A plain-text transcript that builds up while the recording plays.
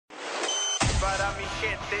Para mi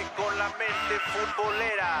gente con la mente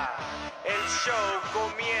futbolera, el show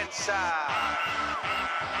comienza.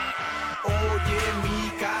 Oye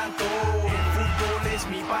mi canto, el fútbol es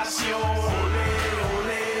mi pasión. Ole,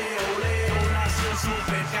 ole, ole, nació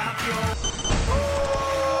supercampeón.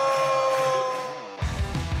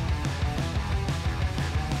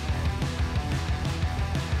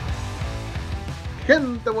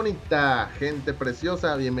 Gente bonita, gente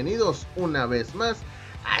preciosa, bienvenidos una vez más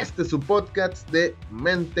a este su podcast de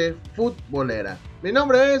Mente Futbolera. Mi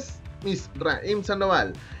nombre es Misraim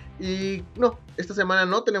Sandoval y no, esta semana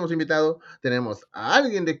no tenemos invitado, tenemos a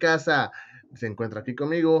alguien de casa. Se encuentra aquí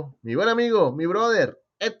conmigo, mi buen amigo, mi brother,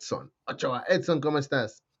 Edson Ochoa. Edson, ¿cómo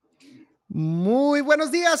estás? Muy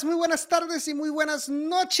buenos días, muy buenas tardes y muy buenas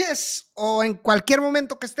noches, o en cualquier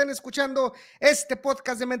momento que estén escuchando este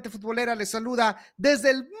podcast de Mente Futbolera. Les saluda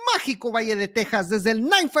desde el mágico Valle de Texas, desde el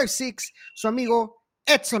 956, su amigo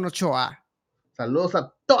Edson Ochoa. Saludos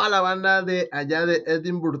a toda la banda de allá de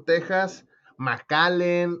Edinburgh, Texas,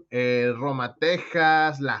 McAllen, Roma,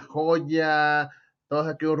 Texas, La Joya, todos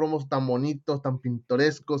aquellos rumos tan bonitos, tan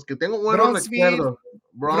pintorescos, que tengo buenos recuerdos.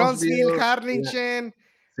 Bronzeville, Harlingen.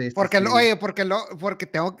 Sí, Porque, sí. oye,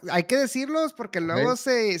 hay que decirlos, porque luego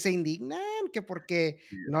Okay. se indignan, que porque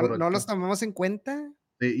Sí, no correcto. los tomamos en cuenta.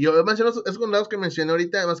 Sí, yo menciono esos condados que mencioné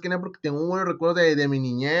ahorita, más que nada porque tengo un buen recuerdo de mi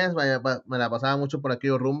niñez, me la pasaba mucho por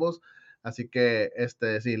aquellos rumbos, así que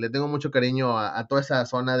sí, le tengo mucho cariño a toda esa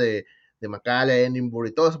zona de McAllen, Edinburgh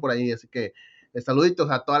y todo eso por ahí, así que saluditos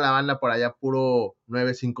a toda la banda por allá, puro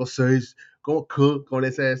 956, como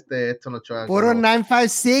ese Edson Ochoa. Puro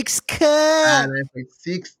 956,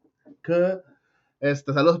 956,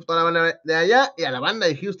 saludos a toda la banda de allá y a la banda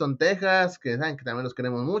de Houston, Texas, que saben que también los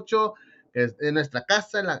queremos mucho, que es en nuestra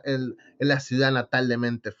casa, en la ciudad natal de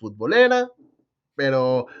Mente Futbolera.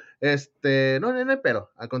 Pero, no hay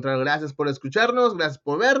pero, al contrario, gracias por escucharnos, gracias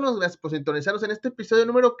por vernos, gracias por sintonizarnos en este episodio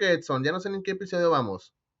número que son, ya no sé en qué episodio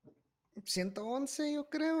vamos. 111, yo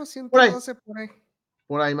creo, 112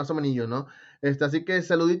 por ahí más o menos, ¿no? Así que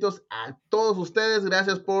saluditos a todos ustedes,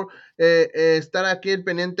 gracias por estar aquí el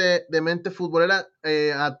pendiente de Mente Futbolera,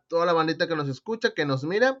 a toda la bandita que nos escucha, que nos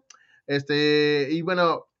mira, y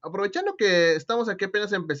bueno, aprovechando que estamos aquí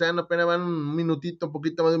apenas empezando, apenas van un minutito, un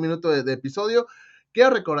poquito más de un minuto de episodio, quiero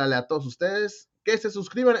recordarle a todos ustedes que se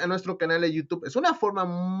suscriban a nuestro canal de YouTube. Es una forma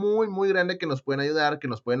muy, muy grande que nos pueden ayudar, que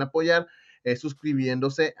nos pueden apoyar,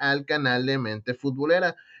 suscribiéndose al canal de Mente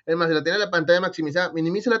Futbolera. Es más, si la tiene la pantalla maximizada,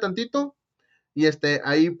 minimícela tantito y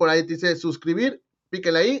ahí por ahí dice suscribir,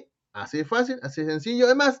 píquele ahí, así de fácil, así de sencillo.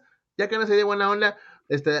 Además, ya que no se dé buena onda,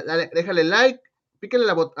 déjale like, píquele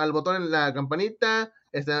al botón en la campanita,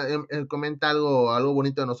 comenta algo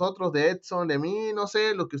bonito de nosotros, de Edson, de mí, no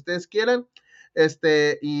sé, lo que ustedes quieran,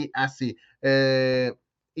 y así,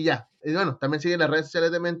 y ya, y bueno, también siguen las redes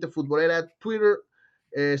sociales de Mente Futbolera, Twitter,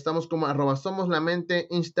 estamos como @SomosLaMente,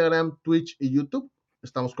 Instagram, Twitch y YouTube.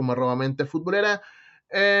 Estamos como @Mente Futbolera.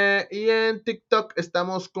 Y en TikTok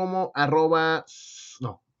estamos como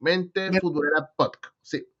Mente Futbolera Podcast.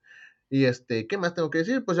 Sí. Y ¿qué más tengo que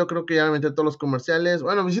decir? Pues yo creo que ya me metí todos los comerciales.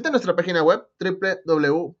 Bueno, visita nuestra página web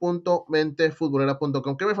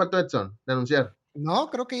www.mentefutbolera.com. ¿Qué me faltó, Edson, de anunciar? No,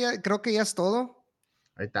 creo que ya es todo.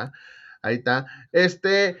 Ahí está.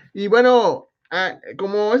 Y bueno,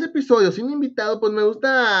 como ese episodio sin invitado, pues me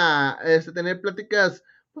gusta tener pláticas,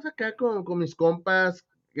 pues acá con mis compas,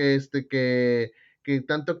 que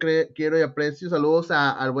tanto quiero y aprecio. Saludos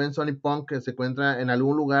al buen Sonny Punk, que se encuentra en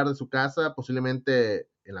algún lugar de su casa, posiblemente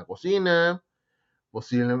en la cocina,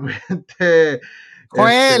 posiblemente.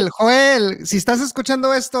 Joel, si estás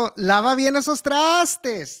escuchando esto, lava bien esos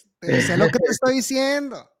trastes. Sé lo que te estoy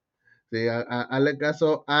diciendo. Sí, hazle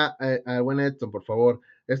caso al buen Edson, por favor.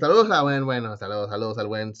 Saludos saludos al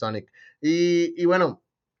buen Sonic. Y bueno,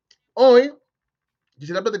 hoy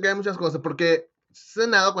quisiera platicar de muchas cosas porque se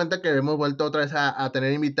han dado cuenta que hemos vuelto otra vez a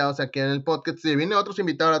tener invitados aquí en el podcast. Si viene otros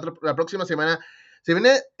invitados la próxima semana, si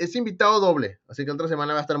viene ese invitado doble, así que otra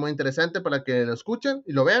semana va a estar muy interesante para que lo escuchen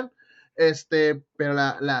y lo vean. Pero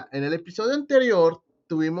en el episodio anterior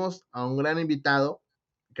tuvimos a un gran invitado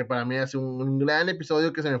que para mí hace un gran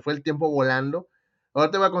episodio que se me fue el tiempo volando.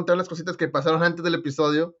 Ahora te voy a contar las cositas que pasaron antes del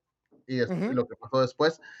episodio y lo que pasó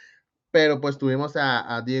después. Pero pues tuvimos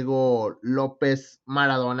a Diego López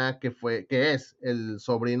Maradona, que es el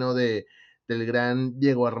sobrino del gran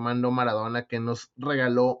Diego Armando Maradona, que nos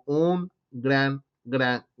regaló un gran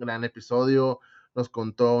episodio. Nos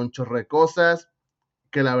contó un chorro de cosas,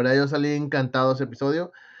 que la verdad yo salí encantado de ese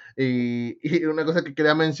episodio. Y una cosa que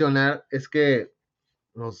quería mencionar es que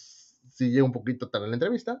nos sigue un poquito tarde la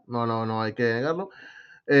entrevista, no hay que negarlo.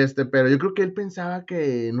 Pero yo creo que él pensaba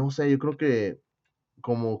que, no sé, yo creo que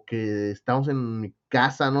como que estábamos en mi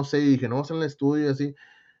casa, no sé, y dije, no, vamos en el estudio, y así.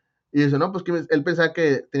 Y dice, no, pues que él pensaba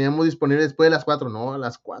que teníamos disponible después de las 4, no, a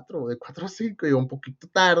las 4, de 4 a 5, y un poquito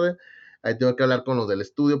tarde. Ahí tengo que hablar con los del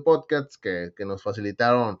estudio podcast, que nos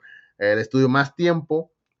facilitaron el estudio más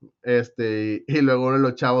tiempo. Y luego uno de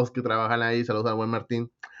los chavos que trabajan ahí, saludos al buen Martín.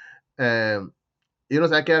 Eh, y uno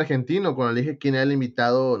sabe que era argentino, cuando le dije quién era el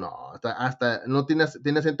invitado, no, hasta no tiene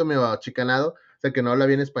acento medio achicanado, o sea que no habla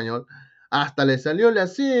bien español. Hasta le salió el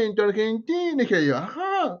acento argentino, dije yo,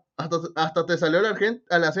 ajá, hasta te salió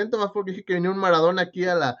el acento más porque dije que venía un Maradona aquí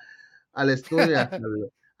al estudio,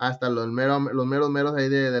 hasta los meros meros ahí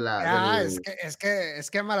Es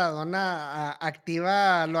que Maradona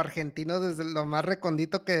activa lo argentino desde lo más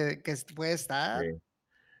recondito que puede estar. sí.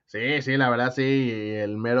 Sí, sí, la verdad sí, y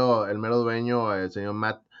el mero dueño, el señor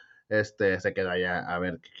Matt, se quedó allá a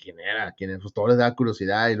ver quién era, pues todos les da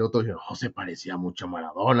curiosidad, y luego todos dijeron, oh, se parecía mucho a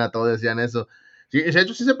Maradona, todos decían eso. Sí, de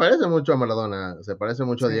hecho sí se parece mucho a Maradona, se parece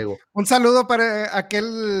mucho a Sí. Diego. Un saludo para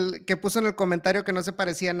aquel que puso en el comentario que no se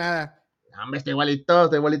parecía a nada. Hombre, está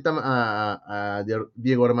igualito a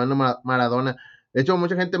Diego Armando Maradona. De hecho,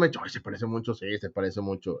 mucha gente me ha dicho, ay, se parece mucho, sí, se parece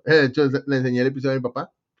mucho. De hecho, le enseñé el episodio a mi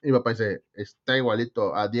papá dice, está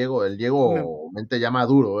igualito a Diego, el No, Diego mente ya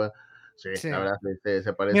maduro, ¿verdad? Sí, la sí. verdad, se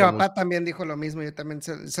Mi parece mucho. papá también dijo lo mismo, yo también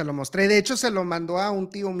se lo mostré. De hecho, se lo mandó a un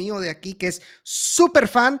tío mío de aquí que es súper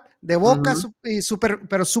fan de Boca, Ujú. y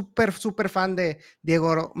súper fan de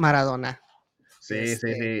Diego Maradona. Sí,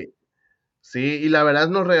 sí, sí. Sí, y la verdad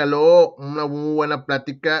nos regaló una muy buena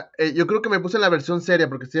plática. Yo creo que me puse en la versión seria,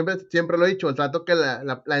 porque siempre lo he dicho, trato que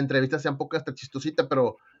la entrevista sea un poco hasta chistosita,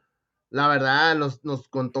 pero la verdad nos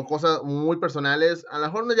contó cosas muy personales. A lo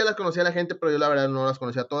mejor no ya las conocía la gente, pero yo la verdad no las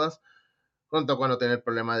conocía todas. Contó cuando tenía el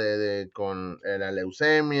problema con la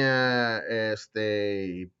leucemia,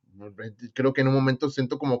 y creo que en un momento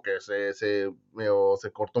siento como que se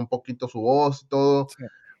cortó un poquito su voz y todo. Sí.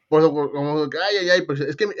 Por eso, como que, ay, pues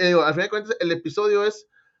es que, digo, al final de cuentas, el episodio es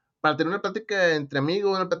para tener una plática entre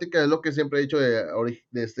amigos, una plática de lo que siempre he dicho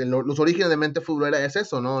desde los orígenes de Mente Futbolera, es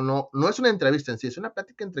eso, no es una entrevista en sí, es una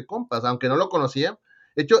plática entre compas, aunque no lo conocía.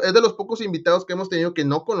 De hecho, es de los pocos invitados que hemos tenido que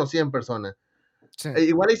no conocía en persona. Sí.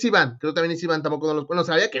 Igual ahí sí van, creo también ahí sí van, tampoco no los, bueno,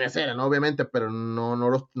 sabía quiénes eran, ¿no? Obviamente, pero no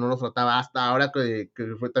los trataba hasta ahora que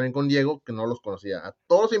fue también con Diego, que no los conocía. A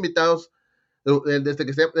todos los invitados, desde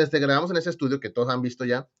que grabamos en ese estudio, que todos han visto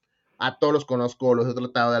ya, a todos los conozco, los he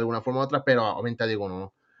tratado de alguna forma u otra, pero obviamente a Diego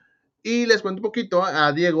no. Y les cuento un poquito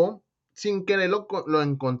a Diego, sin querer lo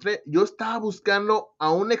encontré. Yo estaba buscando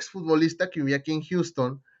a un exfutbolista que vivía aquí en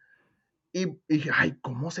Houston y dije, ay,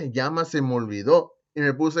 ¿cómo se llama? Se me olvidó. Y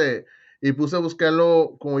puse a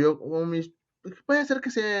buscarlo puede ser que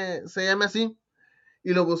se llame así.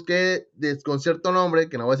 Y lo busqué con cierto nombre,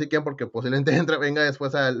 que no voy a decir quién porque posiblemente venga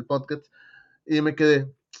después al podcast. Y me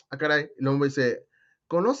quedé, caray. Y luego me dice,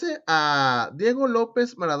 ¿conoce a Diego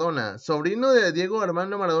López Maradona, sobrino de Diego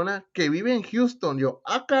Armando Maradona, que vive en Houston? Yo,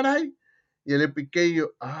 caray. Y le piqué y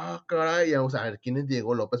yo, caray. Y vamos a ver quién es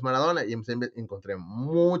Diego López Maradona. Y encontré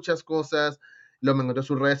muchas cosas. Luego me encontré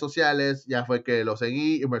sus redes sociales. Ya fue que lo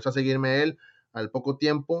seguí. Y empezó a seguirme él al poco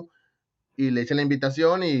tiempo. Y le hice la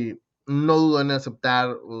invitación y no dudó en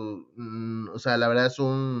aceptar. O sea, la verdad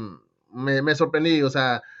me sorprendí. O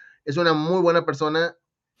sea, es una muy buena persona.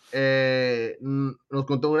 Nos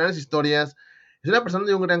contó grandes historias. Es una persona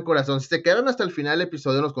de un gran corazón. Si se quedaron hasta el final del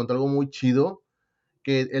episodio, nos contó algo muy chido,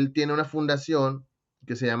 que él tiene una fundación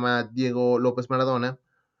que se llama Diego López Maradona,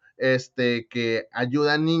 que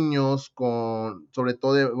ayuda a niños sobre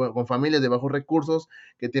todo bueno, con familias de bajos recursos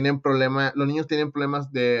que tienen problemas, los niños tienen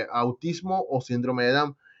problemas de autismo o síndrome de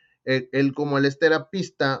Down. Él como él es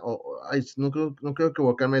terapista, no creo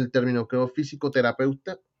equivocarme el término, creo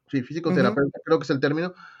fisicoterapeuta, sí, Ujú. fisicoterapeuta, creo que es el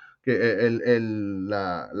término, que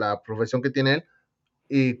la profesión que tiene él,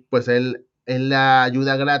 y pues él la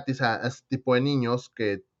ayuda gratis a este tipo de niños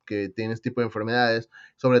que tienen este tipo de enfermedades,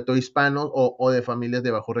 sobre todo hispanos o de familias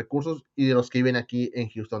de bajos recursos y de los que viven aquí en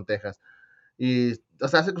Houston, Texas. Y, o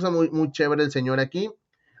sea, hace cosas muy, muy chévere el señor aquí.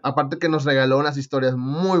 Aparte que nos regaló unas historias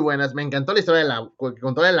muy buenas. Me encantó la historia que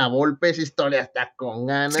contó de la Volpe, esa historia está con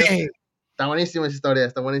ganas. Sí. Está buenísima esa historia,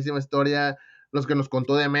 está buenísima historia. Los que nos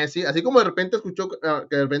contó de Messi, así como de repente escuchó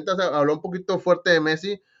que de repente habló un poquito fuerte de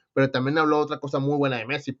Messi, pero también habló otra cosa muy buena de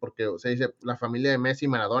Messi, porque se dice, la familia de Messi y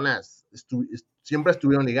Maradona siempre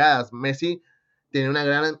estuvieron ligadas. Messi tiene una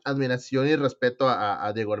gran admiración y respeto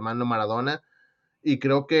a Diego Armando Maradona, y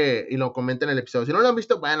creo y lo comenta en el episodio. Si no lo han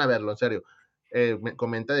visto, vayan a verlo, en serio. Me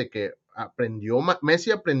comenta de que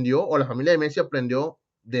Messi aprendió, o la familia de Messi aprendió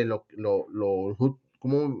de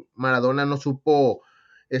cómo Maradona no supo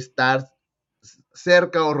estar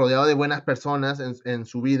cerca o rodeado de buenas personas en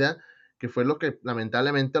su vida, que fue lo que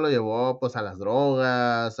lamentablemente lo llevó pues a las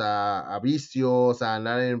drogas, a vicios, a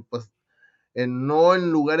andar pues no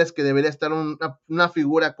en lugares que debería estar una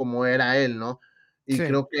figura como era él, ¿no? Y Sí.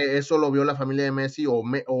 creo que eso lo vio la familia de Messi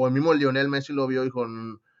o el mismo Lionel Messi lo vio y dijo,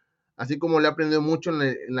 así como le ha aprendido mucho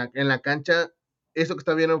en la cancha, eso que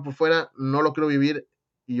está viendo por fuera no lo quiero vivir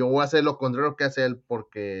y yo voy a hacer lo contrario que hace él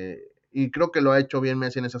y creo que lo ha hecho bien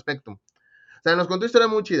Messi en ese aspecto. O sea, nos contó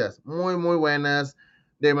historias muy chidas, muy, muy buenas,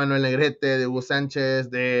 de Manuel Negrete, de Hugo Sánchez,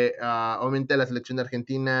 obviamente de la selección de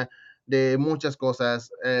Argentina, de muchas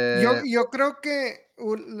cosas. Yo creo que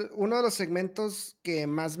uno de los segmentos que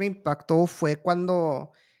más me impactó fue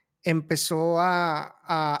cuando empezó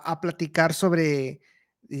a platicar sobre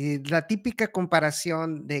la típica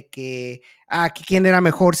comparación de que quién era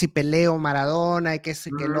mejor, si Pelé o Maradona, y que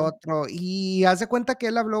ese que el otro. Y haz de cuenta que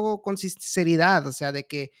él habló con sinceridad, o sea, de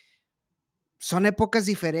que son épocas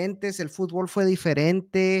diferentes, el fútbol fue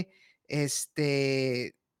diferente,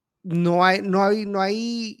 este, eso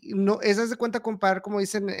haz de cuenta comparar, como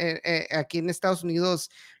dicen, aquí en Estados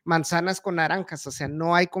Unidos, manzanas con naranjas, o sea,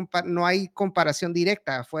 no hay comparación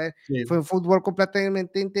directa, fue Sí. un fútbol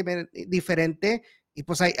completamente diferente y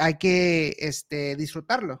pues hay que,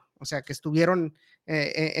 disfrutarlo, o sea, que estuvieron,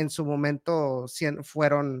 en su momento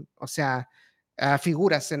fueron, o sea,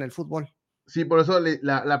 figuras en el fútbol. Sí, por eso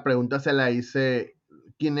la pregunta se la hice,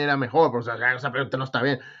 ¿quién era mejor? Pues, o sea, esa pregunta no está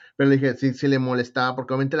bien. Pero le dije, si le molestaba,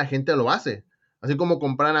 porque obviamente la gente lo hace. Así como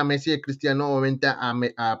comparan a Messi y a Cristiano, obviamente a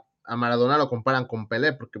Maradona lo comparan con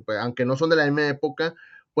Pelé, porque pues, aunque no son de la misma época,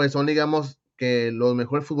 pues son, digamos, que los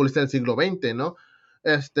mejores futbolistas del siglo XX, ¿no?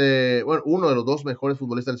 Bueno, uno de los dos mejores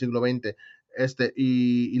futbolistas del siglo XX.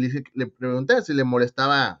 Le pregunté si le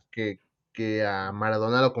molestaba que a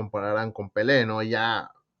Maradona lo compararan con Pelé, ¿no? Y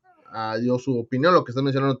ya dio su opinión, lo que estás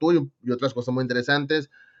mencionando tú y otras cosas muy interesantes.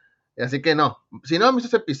 Así que no, si no han visto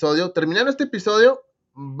ese episodio, terminando este episodio,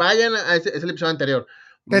 vayan a ese, es el episodio anterior.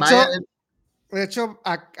 De Vayan, hecho,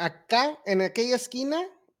 acá, en aquella esquina,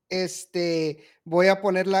 voy a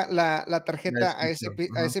poner la la tarjeta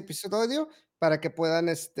descripción. a ese episodio para que puedan,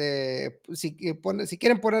 si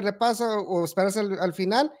quieren ponerle paso o esperarse al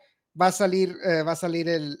final, va a salir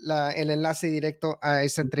el enlace directo a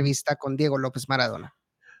esa entrevista con Diego López Maradona.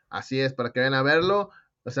 Así es, para que vayan a verlo.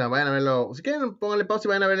 O sea, vayan a verlo. Si quieren, pónganle pausa y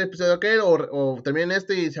vayan a ver el episodio de aquel. O terminen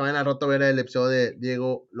y se vayan al rato a ver el episodio de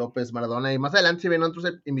Diego López Maradona. Y más adelante se vienen otros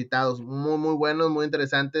invitados muy, muy buenos, muy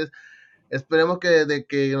interesantes. Esperemos que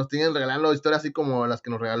nos sigan regalando historias así como las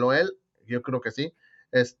que nos regaló él. Yo creo que sí.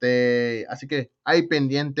 Así que hay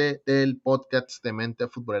pendiente del podcast de Mente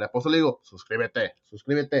Futbolera. Por eso le digo, suscríbete.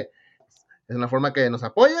 Es una forma que nos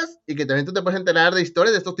apoyas y que también tú te puedes enterar de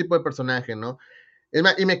historias de estos tipos de personajes, ¿no? Es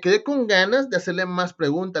más, y me quedé con ganas de hacerle más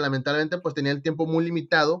preguntas. Lamentablemente, pues tenía el tiempo muy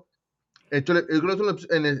limitado. De hecho, yo creo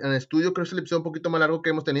que en el estudio, creo que es el episodio un poquito más largo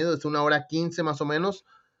que hemos tenido, es 1 hora 15 más o menos.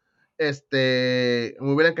 Me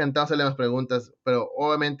hubiera encantado hacerle más preguntas, pero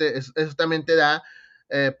obviamente eso también te da,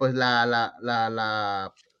 pues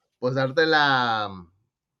pues darte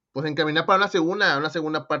pues encaminar para una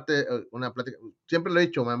segunda parte, una plática. Siempre lo he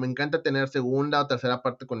dicho, me encanta tener segunda o tercera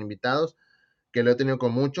parte con invitados, que lo he tenido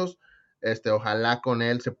con muchos. Ojalá con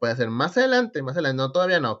él se pueda hacer más adelante, no,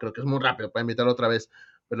 todavía no, creo que es muy rápido para invitarlo otra vez,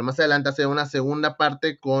 pero más adelante hacer una segunda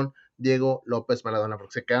parte con Diego López Maradona,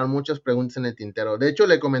 porque se quedaron muchas preguntas en el tintero. De hecho,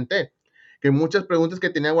 le comenté que muchas preguntas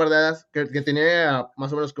que tenía guardadas, que tenía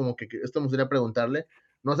más o menos como que esto me gustaría preguntarle,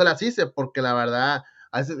 no se las hice, porque la verdad,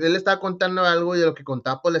 a veces él estaba contando algo y de lo que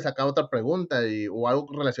contaba, pues le sacaba otra pregunta o algo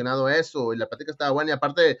relacionado a eso, y la plática estaba buena, y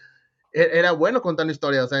aparte era bueno contando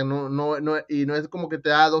historias, o sea, y no es como que te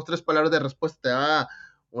da 2, 3 palabras de respuesta, te da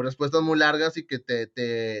respuestas muy largas y que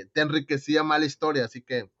te enriquecía más la historia, así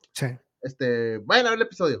que, Sí. vayan a ver el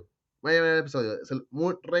episodio, es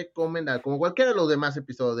muy recomendable, como cualquiera de los demás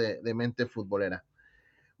episodios de Mente Futbolera.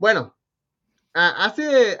 Bueno,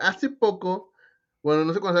 hace poco, bueno,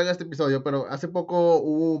 no sé cuándo salga este episodio, pero hace poco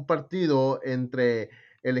hubo un partido entre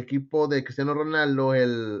el equipo de Cristiano Ronaldo,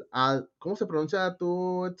 ¿cómo se pronuncia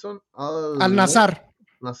tú, Edson? Al Nazar.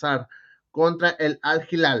 Nazar, contra el Al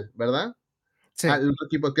Hilal, ¿verdad? Sí. El otro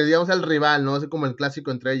equipo, que digamos el rival, ¿no? Es como el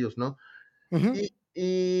clásico entre ellos, ¿no? Ujú.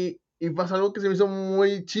 Y pasó algo que se me hizo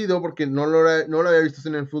muy chido porque no lo había visto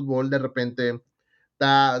en el fútbol. De repente,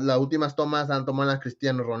 las últimas tomas han tomado a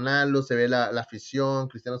Cristiano Ronaldo, se ve la afición,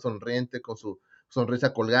 Cristiano sonriente con su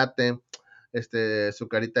sonrisa colgate, su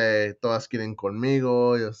carita de todas quieren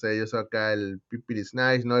conmigo, yo soy acá el pipiris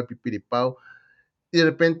nice, ¿no? El pipiripau. Y de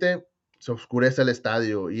repente se oscurece el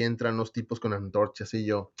estadio y entran los tipos con antorchas y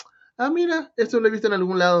yo, mira, esto lo he visto en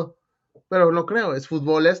algún lado. pero no creo, es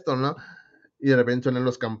fútbol esto, ¿no? Y de repente suenan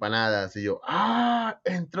los campanadas y yo,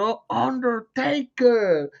 entró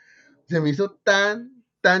Undertaker. Se me hizo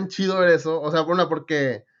tan chido ver eso, o sea, bueno,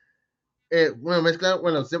 porque, bueno, mezcla,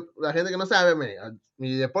 bueno, la gente que no sabe,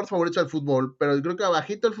 mi deporte favorito es el fútbol, pero yo creo que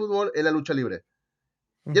abajito el fútbol es la lucha libre.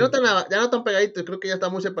 Ya no tan pegadito, creo que ya está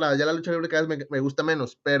muy separada, ya la lucha libre cada vez me gusta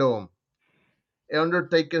menos, pero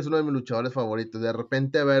Undertaker es uno de mis luchadores favoritos. De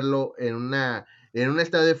repente verlo en un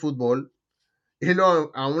estadio de fútbol y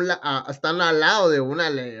no, están al lado de uno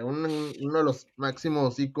de los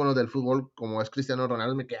máximos íconos del fútbol, como es Cristiano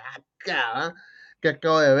Ronaldo, me quedé acá, que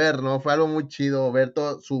acabo de ver, ¿no? Fue algo muy chido ver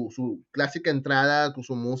todo su clásica entrada, con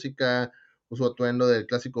su música, con su atuendo del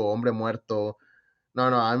clásico hombre muerto. No,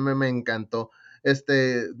 a mí me encantó.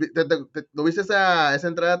 ¿Lo viste esa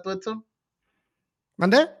entrada tú, Edson?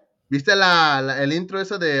 ¿Mandé? ¿Viste el intro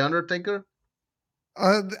esa de Undertaker?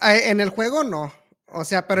 En el juego no, o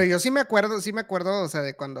sea, pero yo sí me acuerdo, o sea,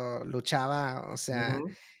 de cuando luchaba, o sea, Ujú.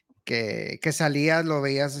 que salías, lo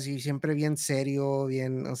veías así siempre bien serio,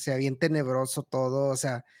 bien, o sea, bien tenebroso todo, o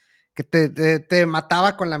sea, que te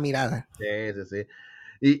mataba con la mirada. Sí.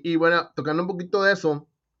 Y bueno, tocando un poquito de eso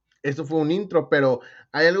fue un intro, pero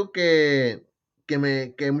hay algo que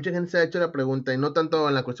mucha gente se ha hecho la pregunta, y no tanto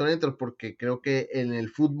en la cuestión de intros, porque creo que en el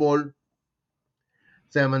fútbol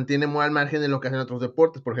se mantiene muy al margen de lo que hacen otros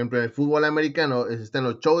deportes. Por ejemplo, en el fútbol americano existen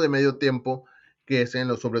los shows de medio tiempo, que es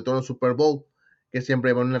sobre todo en el Super Bowl, que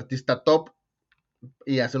siempre va un artista top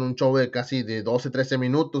y hacen un show de casi de 12, 13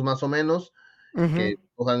 minutos más o menos, Ujú. que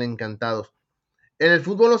salen encantados. En el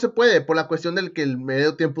fútbol no se puede, por la cuestión del que el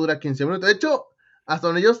medio tiempo dura 15 minutos. De hecho, hasta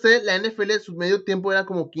donde yo sé, la NFL su medio tiempo era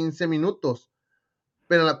como 15 minutos.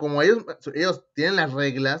 Pero como ellos tienen las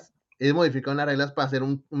reglas, ellos modificaron las reglas para hacer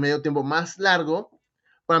un medio tiempo más largo,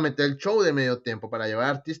 para meter el show de medio tiempo, para llevar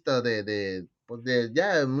artistas pues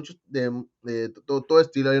muchos, todo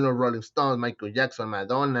estilo. Hay los Rolling Stones, Michael Jackson,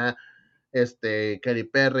 Madonna, Katy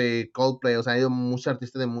Perry, Coldplay, o sea, hay muchos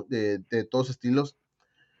artistas de todos estilos.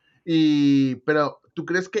 Pero, ¿tú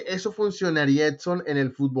crees que eso funcionaría, Edson, en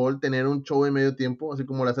el fútbol, tener un show de medio tiempo, así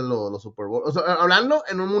como lo hacen los Super Bowl? O sea, hablando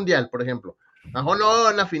en un mundial, por ejemplo. A lo mejor no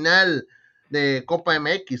en la final de Copa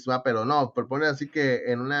MX, ¿va? Pero no, propone así que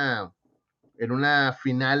en una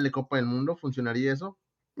final de Copa del Mundo, ¿funcionaría eso?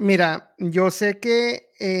 Mira, yo sé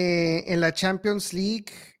que en la Champions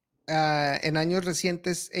League, en años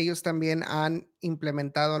recientes, ellos también han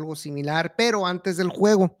implementado algo similar, pero antes del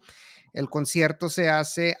juego. El concierto se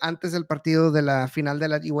hace antes del partido de la final de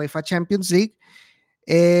la UEFA Champions League.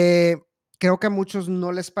 Eh, Creo que a muchos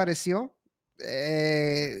no les pareció,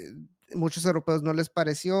 muchos europeos no les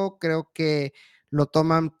pareció, creo que lo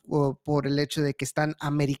toman por el hecho de que están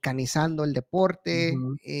americanizando el deporte,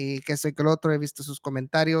 Ujú. y que esto y que lo otro, he visto sus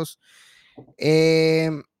comentarios. Eh,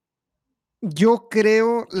 yo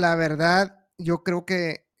creo, la verdad, yo creo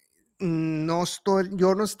que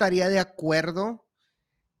yo no estaría de acuerdo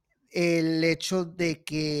el hecho de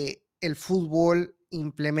que el fútbol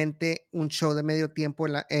implemente un show de medio tiempo,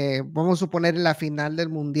 vamos a suponer en la final del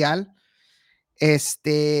mundial,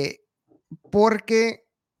 este, porque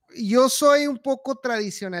yo soy un poco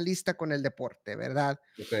tradicionalista con el deporte, ¿verdad?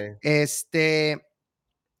 Ok. Este,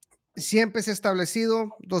 Siempre se ha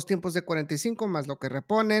establecido 2 tiempos de 45 más lo que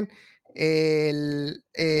reponen. El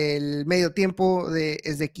medio tiempo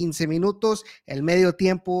es de 15 minutos. El medio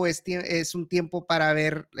tiempo es un tiempo para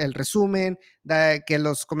ver el resumen, que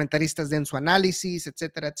los comentaristas den su análisis,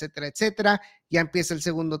 etcétera, etcétera, etcétera. Ya empieza el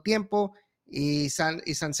segundo tiempo y San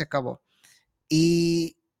se acabó.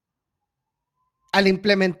 Y al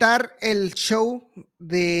implementar el show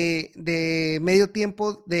de medio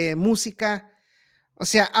tiempo de música, o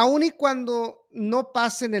sea, aun y cuando no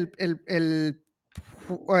pasen el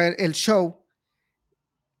show,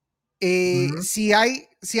 Ujú. si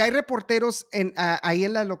hay reporteros ahí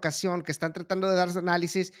en la locación que están tratando de dar su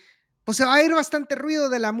análisis, pues se va a ir bastante ruido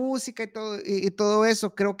de la música y todo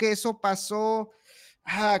eso. Creo que eso pasó,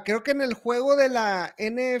 creo que en el juego de la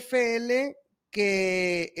NFL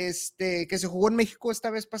que se jugó en México esta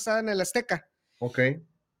vez pasada en el Azteca, Ok.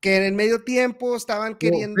 que en el medio tiempo estaban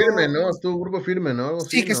Estuvo firme, queriendo. ¿no? Estuvo grupo firme, ¿no? Algo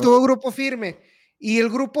Sí, así, que ¿no? estuvo Grupo Firme. Y el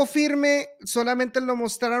Grupo Firme solamente lo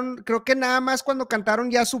mostraron, creo que nada más cuando cantaron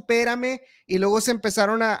Ya Supérame, y luego se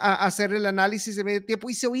empezaron a hacer el análisis de medio tiempo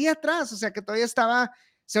y se oía atrás, o sea que todavía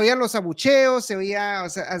se oían los abucheos, o sea,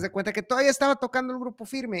 haz de cuenta que todavía estaba tocando el Grupo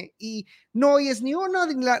Firme y no oyes ni una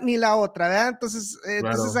ni la otra, ¿verdad? Entonces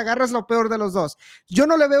Claro. agarras lo peor de los dos. Yo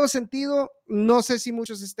no le veo sentido, no sé si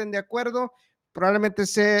muchos estén de acuerdo. Probablemente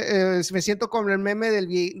me siento como el meme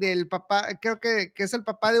del papá, creo que es el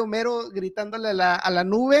papá de Homero gritándole a la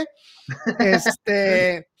nube.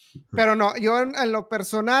 Este, Pero no, yo en lo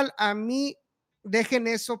personal, a mí dejen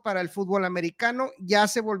eso para el fútbol americano, ya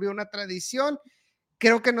se volvió una tradición,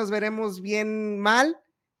 creo que nos veremos bien mal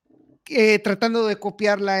tratando de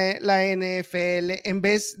copiar la NFL en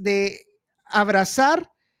vez de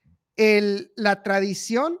abrazar la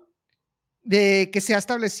tradición de que se ha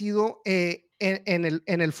establecido en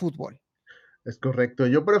el fútbol. Es correcto.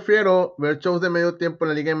 Yo prefiero ver shows de medio tiempo en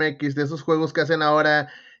la Liga MX, de esos juegos que hacen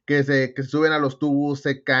ahora, que se suben a los tubos,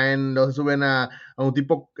 se caen, no se suben a un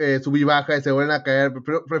tipo sub y baja y se vuelven a caer.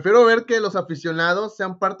 Prefiero ver que los aficionados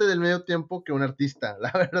sean parte del medio tiempo que un artista,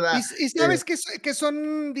 la verdad. Y sabes que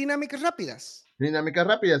son dinámicas rápidas. Dinámicas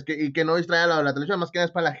rápidas y que no distraigan la televisión, más que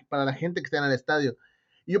nada es para la gente que está en el estadio.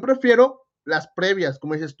 Y yo prefiero las previas,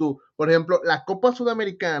 como dices tú. Por ejemplo, la Copa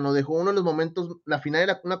Sudamericana dejó uno de los momentos, la final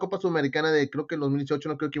de una Copa Sudamericana de creo que el 2018,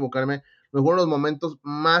 no quiero equivocarme, dejó uno de los momentos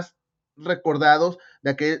más recordados de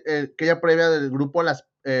aquella previa del grupo Las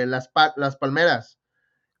Palmeras.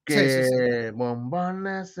 Que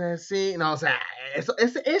bombonas así, no, o sea,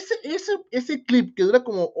 ese clip que dura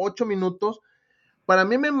como 8 minutos, para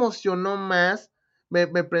mí me emocionó más, me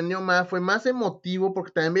prendió más, fue más emotivo,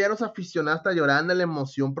 porque también veía a los aficionados hasta llorando de la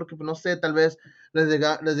emoción, porque no sé, tal vez les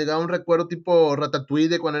llegaba un recuerdo tipo Ratatouille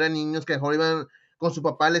de cuando eran niños, que mejor iban con su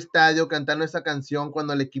papá al estadio cantando esa canción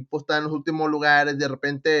cuando el equipo está en los últimos lugares, de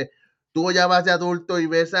repente tú ya vas de adulto y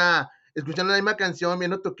ves escuchando la misma canción,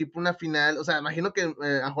 viendo tu equipo una final, o sea, imagino que a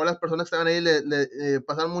lo mejor las personas que estaban ahí le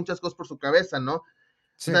pasaron muchas cosas por su cabeza, ¿no?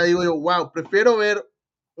 Sí. O sea, digo yo, wow, prefiero ver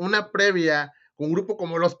una previa con un grupo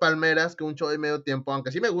como Los Palmeras que un show de medio tiempo,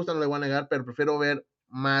 aunque sí me gusta, no le voy a negar, pero prefiero ver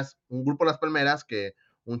más un grupo Las Palmeras que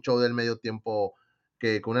un show del medio tiempo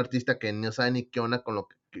que con un artista que no sabe ni qué onda con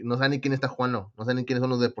no sabe ni quién está jugando, no sabe ni quiénes son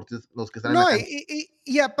los deportistas, los que están en la No, cancha.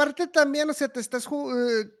 y aparte también, o sea,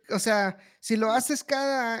 o sea, si lo haces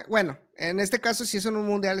bueno, en este caso si es en un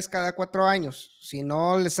mundial es cada 4 años, si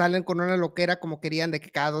no le salen con una loquera como querían de que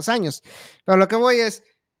cada 2 años, pero lo que voy es,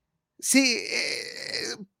 sí,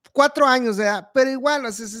 4 años de edad, pero igual,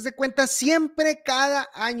 o sea, se hace cuenta, siempre cada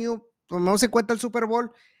año, tomamos en cuenta el Super Bowl,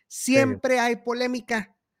 Sí. siempre hay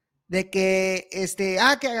polémica de que,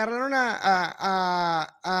 que agarraron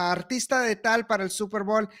a artista de tal para el Super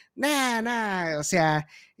Bowl, o sea,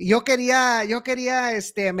 yo quería,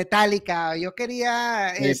 Metallica, yo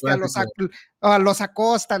quería, Sí, a los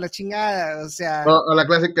Acosta, la chingada, o sea. o la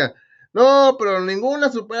clásica, no, pero ninguna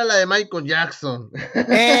supera la de Michael Jackson.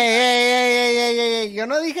 Yo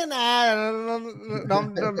no dije nada,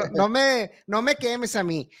 no me quemes a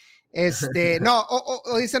mí. No,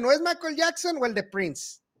 o dice, no es Michael Jackson o el de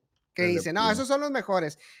Prince, que dice, no, esos son los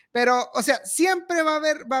mejores. Pero, o sea, siempre va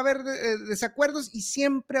a haber desacuerdos y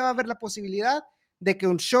siempre va a haber la posibilidad de que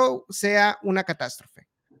un show sea una catástrofe.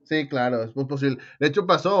 Sí, claro, es muy posible. De hecho,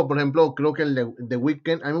 pasó, por ejemplo, creo que el de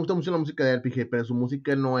Weeknd, a mí me gusta mucho la música de RPG, pero su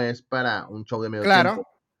música no es para un show de medio tiempo.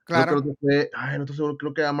 Claro. Creo que fue, no estoy seguro,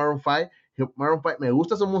 creo que era Maroon 5. Maroon 5, me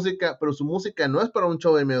gusta su música, pero su música no es para un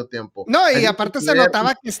show de medio tiempo. No, y Hay aparte que se ver,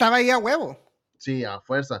 notaba que estaba ahí a huevo. sí, a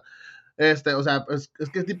fuerza. O sea, es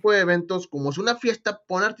que este tipo de eventos, como es una fiesta,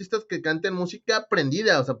 pon artistas que canten música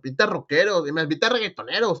prendida, o sea, pita rockeros, y me invita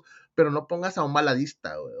reggaetoneros, pero no pongas a un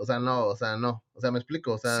baladista, güey. O sea, no, me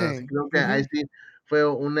explico, o sea, sí Sí. creo que ahí sí fue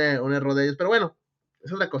un error de ellos, pero bueno,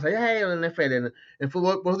 es otra cosa, ya en el NFL, en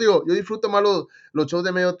fútbol, pues digo, yo disfruto más los shows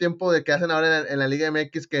de medio tiempo de que hacen ahora en la Liga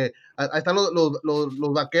MX, que ahí están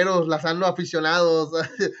los vaqueros lazando aficionados,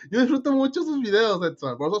 yo disfruto mucho sus videos,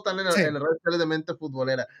 Edson, por eso están en las redes sociales de Mente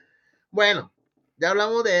Futbolera. Bueno, ya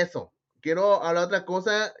hablamos de eso. Quiero hablar de otra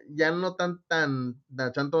cosa, ya no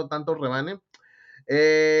tanto rebane.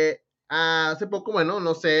 Hace poco, bueno,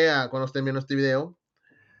 no sé, cuando estén viendo este video,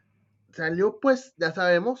 salió pues, ya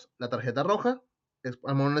sabemos, la tarjeta roja,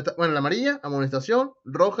 la amarilla, amonestación,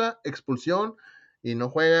 roja, expulsión, y no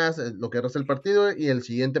juegas lo que resta el partido y el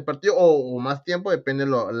siguiente partido, o más tiempo, depende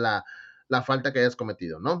la falta que hayas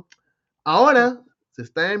cometido, ¿no? Ahora se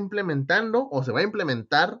está implementando o se va a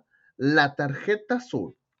implementar la tarjeta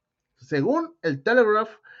azul. Según el Telegraph,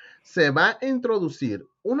 se va a introducir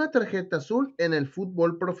una tarjeta azul en el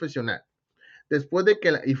fútbol profesional, después de que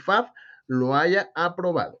la IFAB lo haya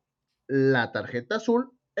aprobado. La tarjeta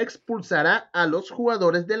azul expulsará a los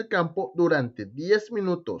jugadores del campo durante 10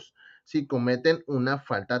 minutos si cometen una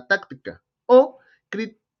falta táctica o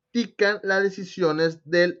critican las decisiones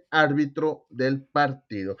del árbitro del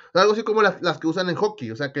partido. Algo así como las que usan en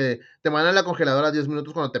hockey, o sea que te mandan a la congeladora 10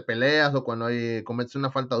 minutos cuando te peleas o cuando cometes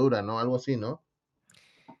una falta dura, ¿no? Algo así, ¿no?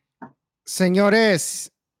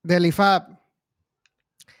 Señores del IFAB,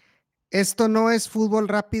 esto no es fútbol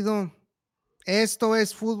rápido, esto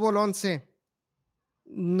es fútbol 11.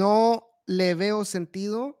 No le veo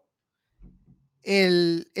sentido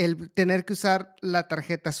el tener que usar la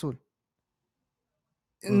tarjeta azul.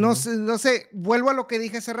 Ujú. No sé, vuelvo a lo que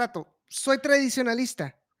dije hace rato, soy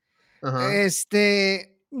tradicionalista. Ajá.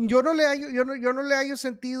 Yo no le hallo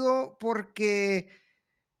sentido porque,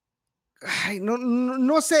 ay,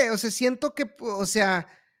 no sé, o sea, siento que, o sea,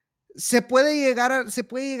 se puede llegar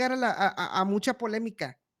a a mucha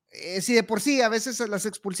polémica. Si de por sí a veces las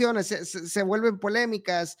expulsiones se vuelven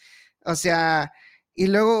polémicas, o sea, y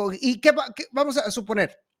luego, qué vamos a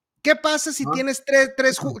suponer? ¿Qué pasa si Ajá. tienes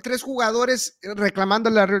tres jugadores reclamando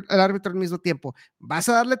al árbitro al mismo tiempo? ¿Vas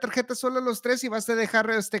a darle tarjeta solo a los tres y vas a dejar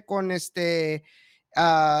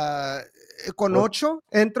ah, con O- 8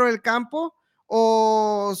 dentro del campo?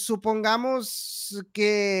 O supongamos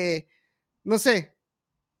que, no sé,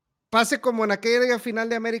 pase como en aquella final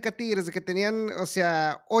de América Tigres, de que tenían, o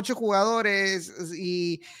sea, 8 jugadores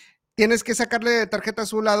y tienes que sacarle tarjeta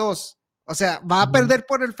azul a 2. O sea, va a Ujú. perder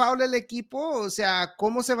por el foul el equipo, o sea,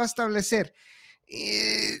 ¿cómo se va a establecer?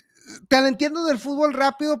 Eh, Te lo entiendo del fútbol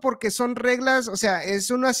rápido porque son reglas, o sea, es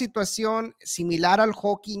una situación similar al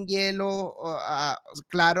hockey en hielo,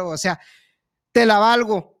 claro, o sea, te la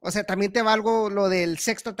valgo, o sea, también te valgo lo del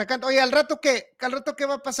sexto atacante. Oye, al rato qué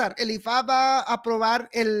va a pasar, el IFA va a aprobar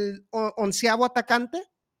el onceavo atacante,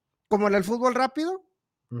 como en el fútbol rápido.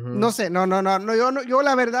 No Ujú. sé, no, yo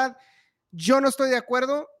la verdad, yo no estoy de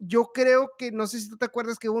acuerdo. Yo creo que, no sé si tú te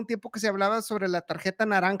acuerdas que hubo un tiempo que se hablaba sobre la tarjeta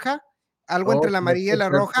naranja, algo Oh, entre la amarilla y cierto, la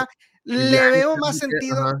cierto. roja. Y ya ajá, Le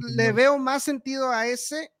Simón. veo más sentido a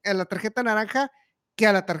a la tarjeta naranja, que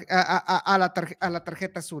a a la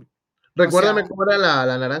tarjeta azul. O Recuérdame sea, cómo era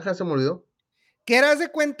la naranja, se me olvidó. que eras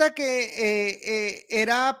de cuenta que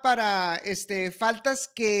era para faltas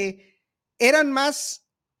que eran más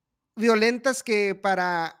violentas que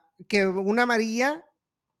para que una amarilla,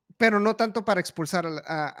 pero no tanto para expulsar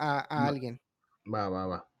a Va, alguien. va, va,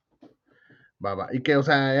 va, va, va. Y que, o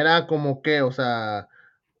sea, era como que, o sea,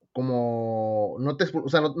 como no te, o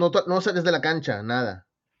sea, no sales de la cancha, nada.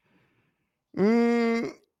 Mm,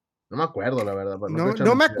 No me acuerdo, la verdad, pero no quiero no, echar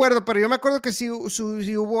no me mentiras. acuerdo, pero yo me acuerdo que sí,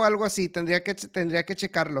 sí hubo algo así, tendría que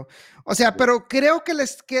checarlo. O sea, pero creo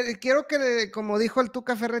quiero como dijo el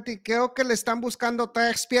Tuca Ferretti, creo que le están buscando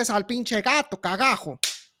tres pies al pinche gato, cagajo.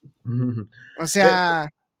 O Eh, sea,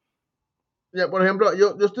 ya, por ejemplo,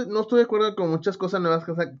 no estoy de acuerdo con muchas cosas nuevas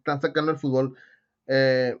que están sacando el fútbol.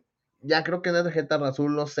 Eh, ya creo que en la tarjeta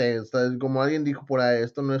azul, no sé, o sea, como alguien dijo por ahí,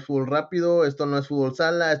 esto no es fútbol rápido, esto no es fútbol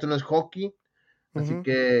sala, esto no es hockey, así ujú.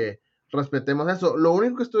 que respetemos eso. Lo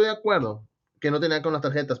único que estoy de acuerdo, que no tenía con las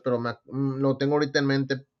tarjetas, pero lo tengo ahorita en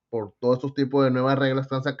mente por todos estos tipos de nuevas reglas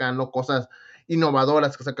que están sacando, cosas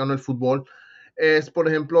innovadoras que sacaron el fútbol, es, por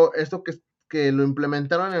ejemplo, esto que lo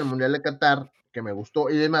implementaron en el Mundial de Qatar, que me gustó,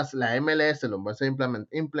 y además la MLS lo va a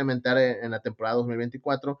implementar en la temporada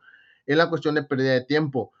 2024, es la cuestión de pérdida de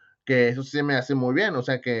tiempo, que eso sí me hace muy bien, o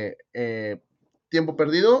sea que tiempo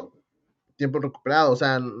perdido, tiempo recuperado, o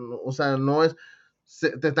sea, no es,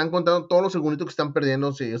 te están contando todos los segunditos que están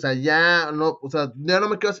perdiendo, sí, o sea, ya no, o sea, ya no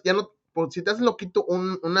me quedo, ya no, si te haces loquito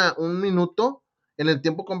un minuto en el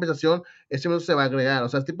tiempo de compensación, ese minuto se va a agregar, o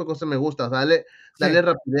sea, este tipo de cosas me gusta, o sea, dale Sí.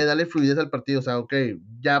 rapidez, dale fluidez al partido, o sea, ok,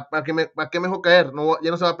 ya, para qué me dejo caer? No,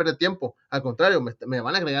 ya no se va a perder tiempo, al contrario, me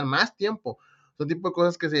van a agregar más tiempo, son tipo de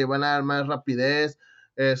cosas que se van a dar más rapidez,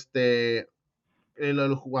 este,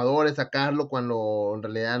 los jugadores, sacarlo cuando en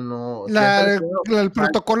realidad no, si ya está lesionado, El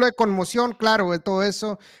protocolo de conmoción, claro, todo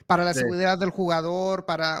eso para la sí, seguridad del jugador,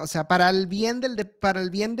 o sea, para el bien para el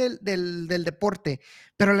bien del deporte.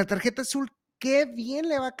 Pero la tarjeta azul, qué bien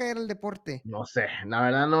le va a caer al deporte. no sé, la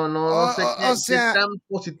verdad no sé O qué sea, tan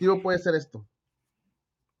positivo puede ser esto.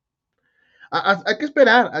 Hay que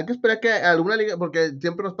esperar que alguna liga, porque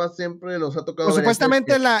siempre nos pasa, siempre nos ha tocado pues ver eso de que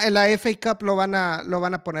supuestamente en la FA Cup lo van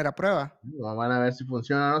a poner a prueba. no, van a ver si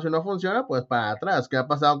funciona o no, si no funciona, pues para atrás, qué ha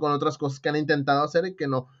pasado con otras cosas que han intentado hacer y que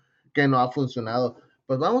no ha funcionado.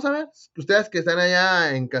 Pues vamos a ver, ustedes que están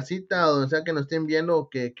allá en casita o donde sea que nos estén viendo,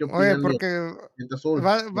 qué Oye, opinan de porque azul.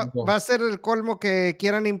 va a ser el colmo que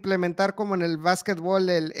quieran implementar como en el básquetbol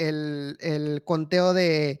el conteo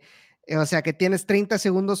o sea, que tienes 30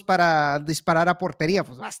 segundos para disparar a portería,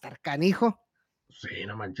 pues va a estar canijo. Sí,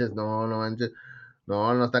 no manches, no manches.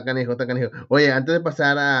 No está canijo, está canijo. Oye, antes de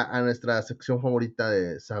pasar a nuestra sección favorita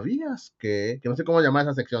de ¿sabías que no sé cómo llamar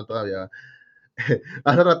esa sección todavía?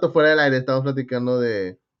 Hace rato fuera del aire estábamos platicando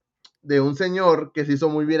de un señor que se hizo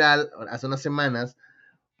muy viral hace unas semanas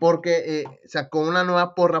porque sacó una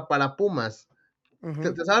nueva porra para Pumas.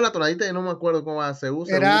 Ujú. ¿Te sabes la tonadita? Y no me acuerdo cómo va, CU, Pumas.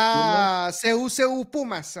 Era CU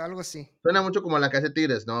Pumas, algo así. Suena mucho como la que hace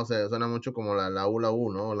Tigres, ¿no? O sea, suena mucho como la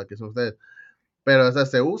U, ¿no? La que son ustedes. pero o sea,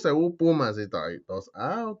 CU, Pumas y todo, y todos,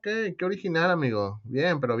 ok, qué original, amigo,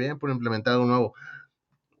 bien, pero bien por implementar algo nuevo.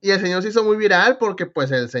 Y el señor se hizo muy viral porque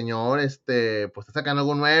pues el señor, pues está sacando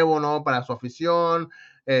algo nuevo, ¿no? Para su afición,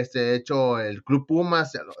 de hecho, el Club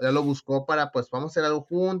Pumas ya lo buscó para, pues, vamos a hacer algo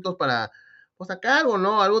juntos, para, pues, sacar algo,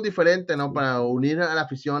 ¿no? Algo diferente, ¿no? Para unir a la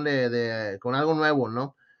afición con algo nuevo,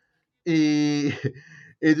 ¿no? Y,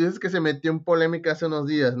 y dices que se metió en polémica hace unos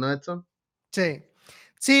días, ¿no, Edson? Sí.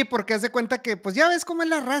 Sí, porque haz de cuenta que, pues ya ves cómo es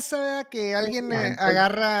la raza, ¿verdad? Que alguien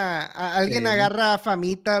agarra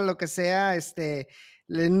famita, lo que sea,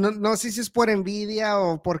 no sé si es por envidia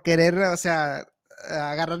o por querer, o sea,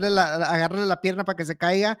 agarrarle la pierna para que se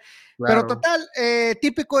caiga, pero Claro. total,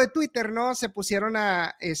 típico de Twitter, ¿no? Se pusieron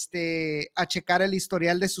a checar el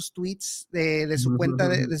historial de sus tweets, de su cuenta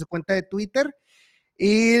de su cuenta de Twitter.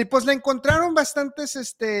 Y pues le encontraron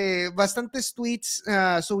bastantes tweets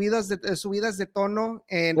subidas de tono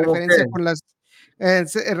en ¿Cómo qué? referencia en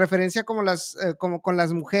referencia como con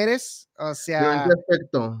las mujeres. O ¿Pero en qué sea,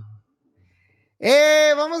 aspecto?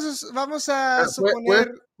 vamos a ¿Puedes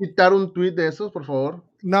suponer. citar un tweet de esos, por favor?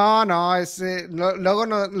 No,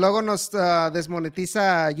 luego nos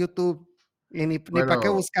desmonetiza YouTube y ni para qué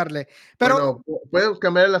Bueno, buscarle. Pero bueno, puedes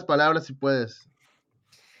cambiar las palabras si puedes.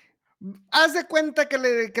 haz de cuenta que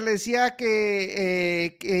le decía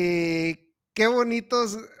que qué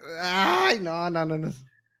bonitos. Ay, no.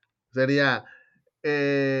 Sería,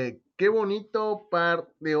 qué bonito par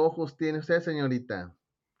de ojos tiene usted, señorita.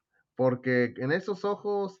 Porque en esos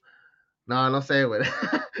ojos, no sé, güey.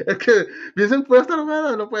 Es que piensen, puedo estar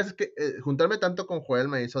ahogada, no puede ser que juntarme tanto con Joel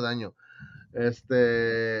me hizo daño.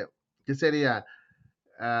 ¿Qué sería?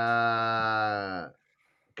 Ah,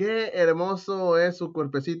 qué hermoso es su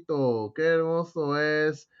cuerpecito, qué hermoso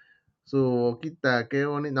es su boquita, qué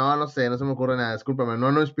bonito. No sé, no se me ocurre nada, discúlpame,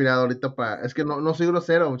 no he inspirado ahorita para. Es que no soy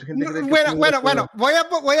grosero, mucha gente cree que soy Bueno, grosero.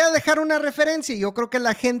 voy a dejar una referencia. Yo creo que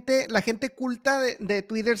la gente culta de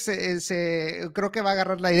Twitter creo que va a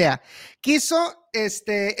agarrar la idea. Quiso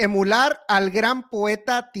emular al gran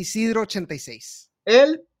poeta Tisidro 86.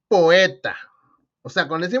 El poeta. O sea,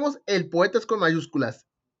 cuando decimos el poeta es con mayúsculas.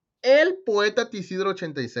 El poeta Tisidro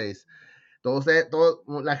 86.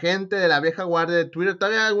 La gente de la vieja guardia de Twitter,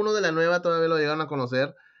 todavía algunos de la nueva todavía lo llegaron a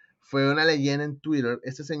conocer. Fue una leyenda en Twitter.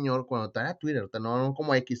 Este señor, cuando estaba en Twitter, no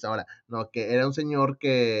como X ahora, no, que era un señor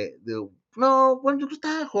no, bueno, yo creo que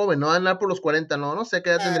estaba joven, no, andar por los 40, no sé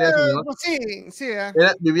qué edad tendría el señor. Pues sí.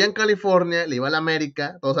 Vivía en California, le iba a la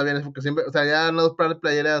América, todos sabían eso, porque siempre, o sea, ya no par de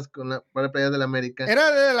playeras con par de playeras de la América.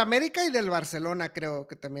 Era del América y del Barcelona, creo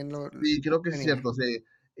que también lo Sí, creo que es tenía. cierto, sí.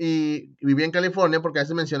 Y vivía en California porque a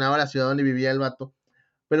veces mencionaba la ciudad donde vivía el vato,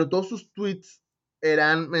 pero todos sus tweets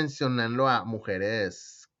eran mencionando a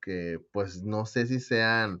mujeres que, pues, no sé si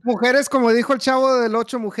sean Mujeres, como dijo el Chavo del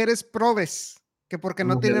 8, mujeres probes, que porque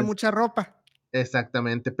no tienen mujeres mucha ropa.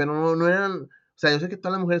 exactamente, pero no eran, o sea, yo sé que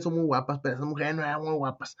todas las mujeres son muy guapas, pero esas mujeres no eran muy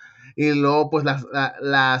guapas. Y luego, pues,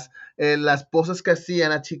 las poses que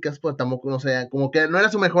hacían a chicas, pues, tampoco, no sé, como que no era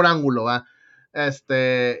su mejor ángulo, ¿va?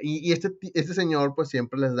 Este señor, pues,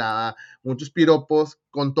 siempre les daba muchos piropos,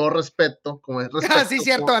 con todo respeto, como es Ah, respeto. sí,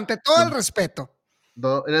 cierto, ante todo el respeto.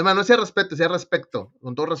 Además, no decía respeto, decía respecto,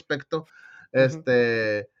 con todo respeto. Ujú.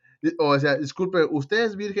 O sea, disculpe, ¿usted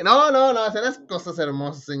es virgen? No, hacen las cosas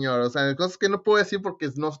hermosas, señor. O sea, cosas que no puedo decir porque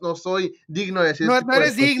no soy digno de decir No, ese no tipo de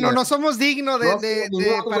eres digno, poesía. no somos dignos No somos, ninguno de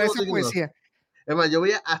nosotros para somos esa dignos. poesía. Es más, yo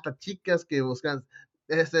veía hasta chicas que buscan,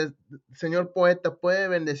 señor poeta, ¿puede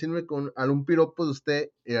bendecirme con algún piropo de usted?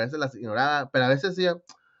 Y a veces las ignoraba, pero a veces decía,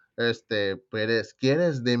 pues,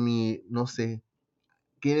 ¿quieres de mí? No sé,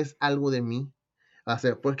 ¿quieres algo de mí? O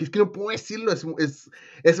sea, porque es que no puedo decirlo,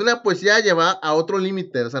 es una poesía llevada a otro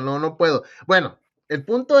límite, o sea, no puedo. Bueno, el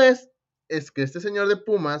punto es que este señor de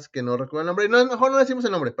Pumas, que no recuerdo el nombre, y no, mejor no decimos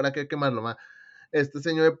el nombre, para qué quemarlo más. Este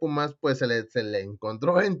señor de Pumas, pues se le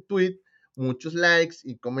encontró en tweet muchos likes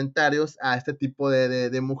y comentarios a este tipo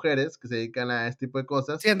de mujeres que se dedican a este tipo de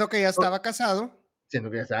cosas, Siendo que ya estaba casado.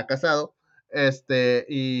 siendo que ya estaba casado,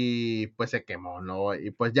 y pues se quemó, ¿no?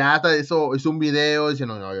 Y pues ya hasta hizo un video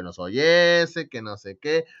diciendo, no, yo no soy ese, que no sé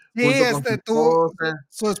qué, Sí, junto con su esposa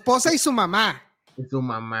su esposa y su mamá. y su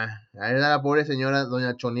mamá. Ahí era la pobre señora,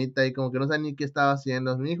 doña Chonita, y como que no sabe ni qué estaba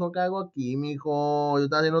haciendo. Mi hijo, ¿qué hago aquí, mi hijo? Yo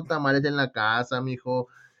estaba haciendo tamales en la casa, mi hijo.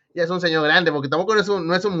 Ya es un señor grande, porque tampoco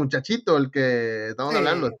no es un muchachito el que estamos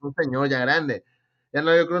hablando, es Sí. un señor ya grande. Ya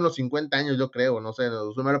no, yo creo en los 50 años, yo creo, no sé,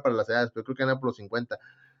 no soy malo para las edades, pero creo que anda por los 50.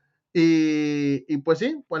 Y pues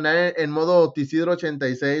sí, pues en modo Tisidro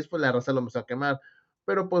 86, pues la raza lo empezó a quemar.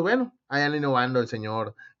 Pero pues bueno, ahí anda innovando el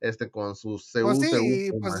señor, con sus Pues sí,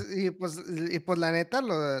 CU, y pues la neta,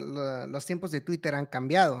 los tiempos de Twitter han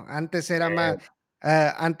cambiado. Antes era más,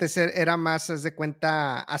 Antes era más, haz de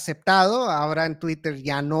cuenta, aceptado, ahora en Twitter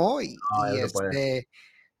ya no, No, ya se puede.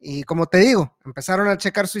 y como te digo, empezaron a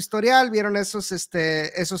checar su historial, vieron esos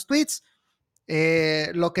tweets,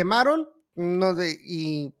 lo quemaron,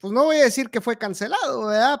 y pues no voy a decir que fue cancelado,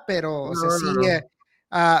 ¿verdad? Pero, o sea, No, no, no.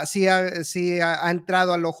 ha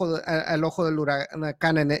entrado al ojo del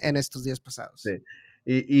huracán en estos días pasados. Sí.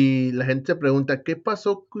 Y la gente se pregunta, ¿qué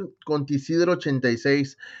pasó con Tisidro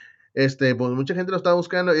 86? Pues mucha gente lo está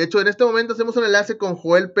buscando. De hecho, en este momento hacemos un enlace con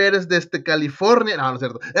Joel Pérez desde California. No, no es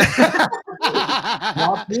cierto.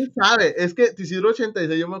 No, quién sabe. Es que Tisidro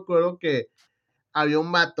 86, yo me acuerdo que había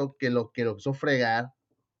un vato que lo quiso fregar.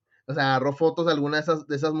 O sea, agarró fotos de algunas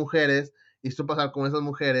de esas mujeres, hizo pasar con esas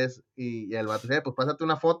mujeres, y el vato dice, pues pásate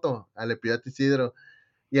una foto. Le pidió a Tisidro.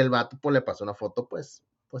 Y el vato, pues le pasó una foto, pues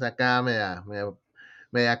acá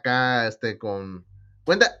media acá, con...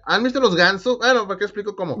 Cuenta, ¿han visto los gansos? Bueno, ¿para qué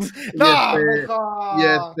explico cómo? Y No,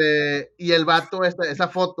 mijo. y el vato, esa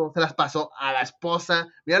foto se las pasó a la esposa.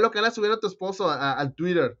 Mira lo que anda subiendo tu esposo al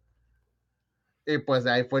Twitter. Y pues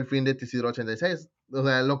de ahí fue el fin de Tisidro 86. O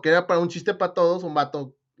sea, lo que era para un chiste para todos, un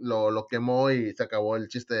vato lo quemó y se acabó el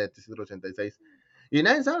chiste de Tisidro 86. Y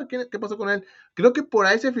nadie sabe qué pasó con él. Creo que por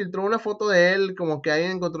ahí se filtró una foto de él, como que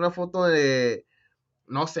alguien encontró una foto de,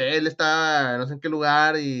 no sé, él está, no sé en qué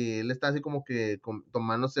lugar, y él está así como que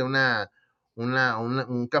tomándose un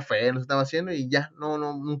café, no se estaba haciendo, y ya, no,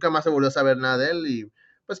 nunca más se volvió a saber nada de él, y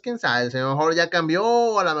pues quién sabe, el señor a lo mejor ya cambió,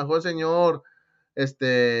 o a lo mejor el señor, a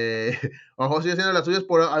lo mejor sigue haciendo las suyas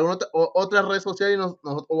por alguna otra red social, o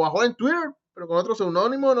a lo mejor en Twitter, pero con otro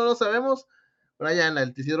seudónimo, no lo sabemos, pero allá en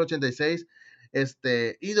el Tisidro 86,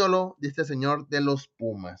 ídolo de este señor de los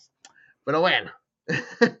Pumas. Pero bueno,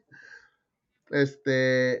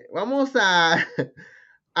 vamos a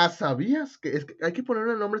 ¿sabías que? Es que hay que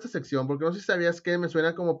ponerle nombre a esta sección, porque no sé si sabías que me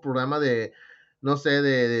suena como programa de, no sé,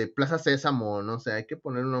 de Plaza Sésamo, no sé, hay que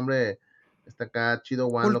poner un nombre, está acá, chido,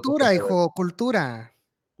 Juan, loco, Cultura, hijo, cultura.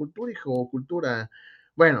 cultura, hijo, cultura.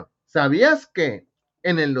 Bueno, ¿sabías que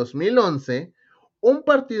en el 2011 un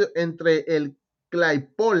partido entre el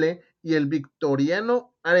Claypole y el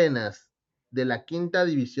Victoriano Arenas de la quinta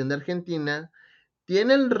división de Argentina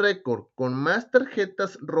tiene el récord con más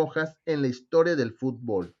tarjetas rojas en la historia del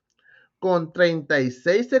fútbol, con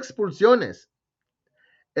 36 expulsiones?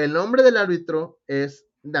 El nombre del árbitro es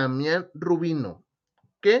Damián Rubino,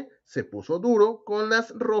 que se puso duro con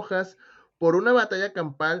las rojas por una batalla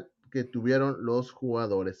campal que tuvieron los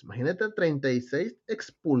jugadores. Imagínate, 36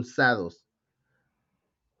 expulsados.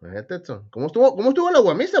 Imagínate eso. ¿Cómo estuvo la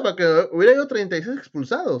guamisa para que hubiera ido 36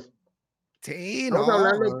 expulsados? Sí, Estamos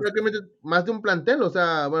hablando no. prácticamente más de un plantel, o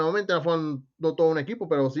sea, bueno, obviamente no fue no todo un equipo,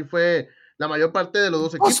 pero sí fue la mayor parte de los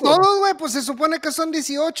dos Pues equipos. todos, güey, pues se supone que son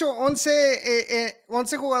 18, 11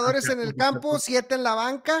 Ah, jugadores en cierto, el sí, campo, cierto. 7 en la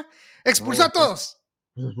banca. No, Expulsó a todos.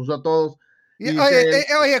 pues expuso a todos. Y Oye, dice,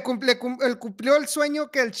 oye, cumplió el sueño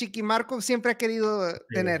que el Chiquimarco siempre ha querido sí,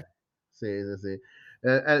 tener. sí, sí, sí.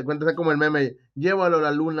 Cuéntase como el meme, llévalo a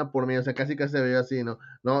la luna por mí, o sea, casi casi se ve así, ¿no?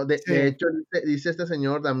 No, de Sí. hecho, dice este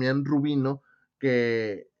señor, Damián Rubino,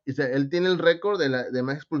 que dice, él tiene el récord de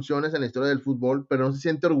más expulsiones en la historia del fútbol, pero no se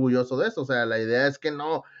siente orgulloso de eso, o sea, la idea es que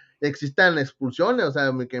no existan expulsiones, o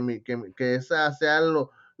sea, que esa sea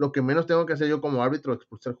lo que menos tengo que hacer yo como árbitro,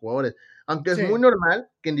 expulsar jugadores. Aunque es muy Sí. normal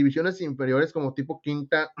que en divisiones inferiores como tipo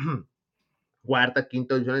quinta, cuarta,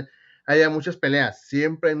 quinta divisiones, haya muchas peleas,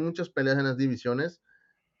 siempre hay muchas peleas en las divisiones,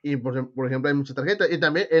 y por ejemplo hay muchas tarjetas, y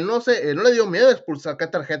también él no le dio miedo de expulsar acá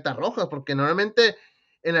tarjetas rojas, porque normalmente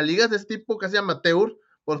en las ligas de este tipo casi amateur,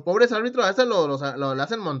 los pobres árbitros a veces lo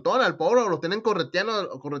hacen montón al pobre, o lo tienen correteándolo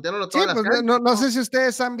Sí, todas las pues canchas, no ¿no? sé si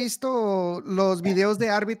ustedes han visto los videos de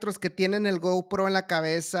árbitros que tienen el GoPro en la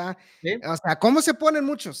cabeza. ¿Sí? O sea, ¿cómo se ponen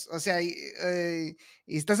muchos? O sea, y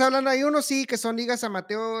estás hablando, hay unos sí que son ligas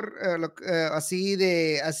amateur, así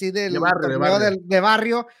De del barrio, de torneo barrio. de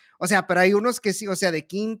barrio. O sea, pero hay unos que sí, o sea, de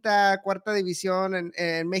quinta, cuarta división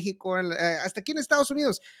en México, hasta aquí en Estados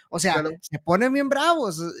Unidos. O sea, Claro. se ponen bien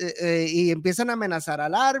bravos, y empiezan a amenazar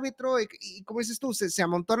al árbitro y como dices tú, se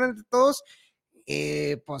amontonan entre todos.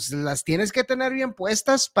 Pues las tienes que tener bien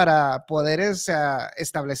puestas para poder, o sea,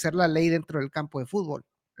 establecer la ley dentro del campo de fútbol.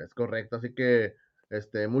 Es correcto, así que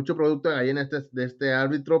mucho producto ahí de este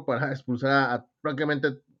árbitro para expulsar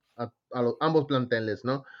prácticamente a ambos planteles,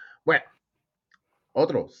 ¿no? Bueno,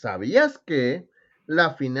 otro, ¿sabías que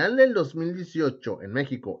la final del 2018 en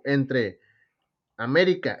México entre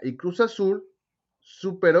América y Cruz Azul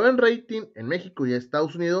superó en rating en México y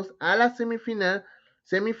Estados Unidos a la semifinal,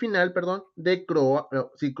 perdón, de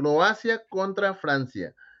Croacia contra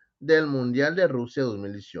Francia del Mundial de Rusia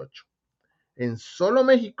 2018? En solo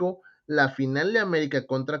México la final de América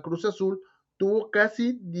contra Cruz Azul tuvo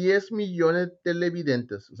casi 10 millones de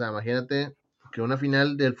televidentes. O sea, imagínate que una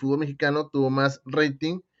final del fútbol mexicano tuvo más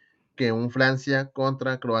rating que un Francia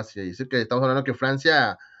contra Croacia. Y dice que estamos hablando que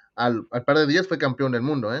Francia al par de días fue campeón del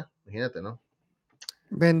mundo, ¿eh? Imagínate, ¿no?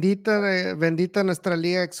 Bendita nuestra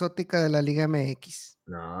liga exótica de la Liga MX.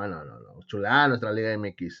 No. Chulada nuestra Liga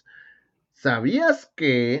MX. ¿Sabías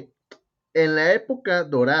que en la época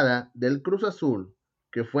dorada del Cruz Azul,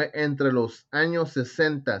 que fue entre los años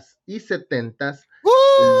 60 y 70,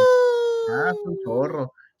 un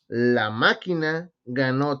chorro, la máquina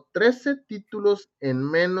ganó 13 títulos en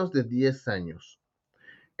menos de 10 años?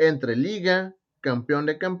 Entre Liga, Campeón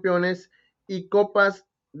de Campeones y Copas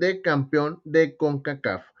de Campeón de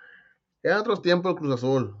CONCACAF. Eran otros tiempos el Cruz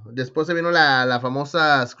Azul. Después se vino la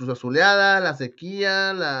famosa Cruz Azuleada, la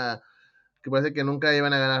sequía, que parece que nunca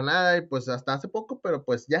iban a ganar nada, y pues hasta hace poco, pero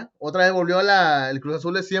pues ya, otra vez volvió el Cruz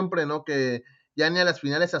Azul de siempre, ¿no? Que ya ni a las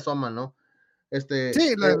finales se asoman, ¿no?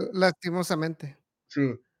 Sí, lastimosamente.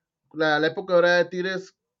 Sí, la época ahora de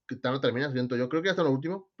Tigres, que no termina, siento yo, creo que ya está en lo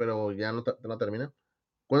último, pero ya no termina.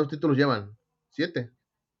 ¿Cuántos títulos llevan? 7,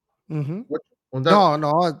 Uh-huh. 8.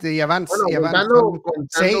 No, ya van, Contando son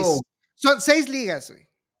 6. Son 6 ligas, güey. 6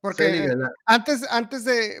 Porque ligas. antes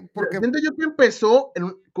de, porque Siento yo que empezó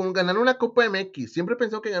con ganar una Copa MX. Siempre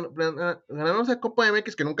pensó que ganaron esa Copa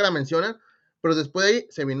MX, que nunca la mencionan, pero después de ahí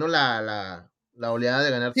se vino la oleada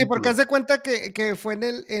de ganar sí, porque títulos. haz de cuenta que fue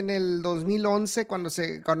en el 2011 cuando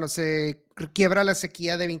se quiebra la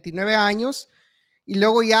sequía de 29 años. Y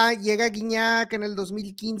luego ya llega Guiñac en el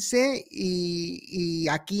 2015 y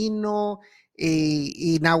Aquino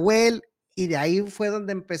y Nahuel, y de ahí fue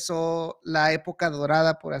donde empezó la época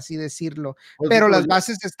dorada, por así decirlo. Pero las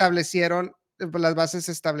bases se establecieron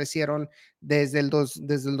desde el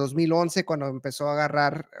 2011, cuando empezó a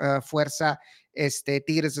agarrar fuerza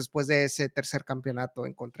Tigres después de ese tercer campeonato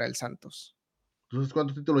en contra del Santos. Entonces,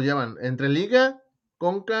 ¿cuántos títulos llevan? Entre Liga,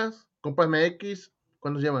 Concas, Copa MX,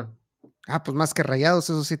 ¿cuántos llevan? Ah, pues más que Rayados,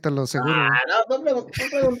 eso sí te lo aseguro. No, estoy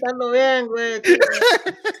preguntando bien, güey. Estoy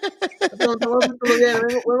preguntando bien.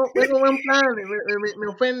 Vengo buen plan. Me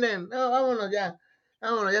ofenden. No, vámonos ya.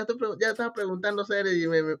 Vámonos, ya estaba preguntando serio y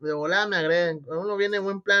de volada me agreden. Uno viene en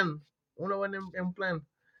buen plan. Uno viene en plan.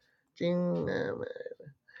 Chinga.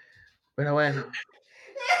 Pero bueno.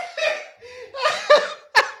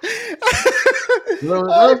 No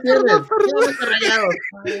los tienes. Tienes que rayados.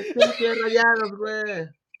 Tienes que ver rayados, güey.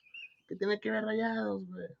 ¿Qué tiene que ver rayados,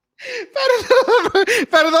 güey?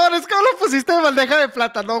 Perdón, es que lo pusiste de bandeja de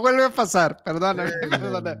plata, no vuelve a pasar, perdóname. Me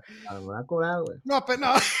va a cobrar, güey. No, pero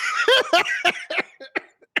no.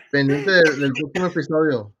 Pendiente del próximo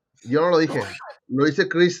episodio. Yo no lo dije. Lo dice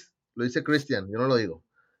Cristian. Yo no lo digo.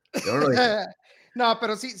 Yo no lo dije. No,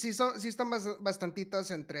 pero sí están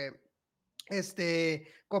bastantitos entre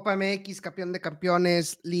Copa MX, campeón de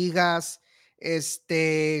campeones, ligas,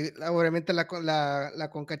 obviamente la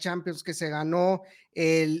Conca Champions que se ganó,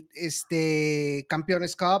 el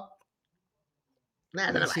Campeones Cup.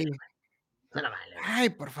 No lo vale. No lo vale.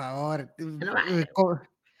 Ay, por favor. No vale. Por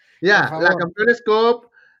Ya, favor. la Campeones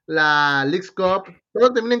Cup, la Leagues Cup,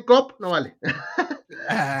 todo termina en Cup, no vale.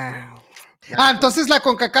 Entonces la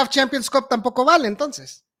CONCACAF Champions Cup tampoco vale,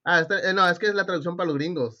 entonces. No, es que es la traducción para los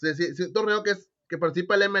gringos. Sí, un torneo que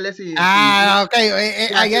participa el MLS y... Ok.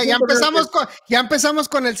 Ya empezamos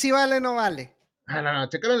con el sí vale, no vale. No,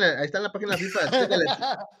 chécalo, ahí está en la página FIFA, chécale.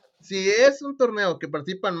 Si es un torneo que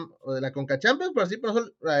participan de la Conca Champions, participan no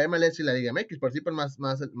solo la MLS y la Liga MX, participan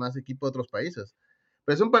más equipos de otros países.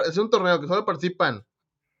 Pero es un torneo que solo participan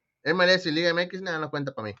MLS y Liga MX, nada, no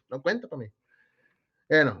cuenta para mí. No cuenta para mí.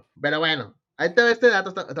 Bueno, pero bueno, ahí te ve este dato,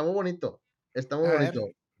 está muy bonito. Está muy bonito.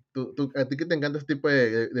 A ti que te encanta este tipo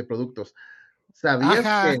de productos. ¿Sabías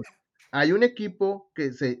que hay un equipo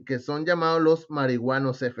que son llamados los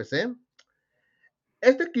Marihuanos FC?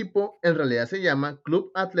 Este equipo en realidad se llama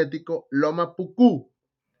Club Atlético Loma Pucú.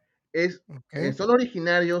 Son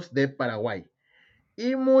originarios de Paraguay.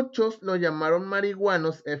 Y muchos lo llamaron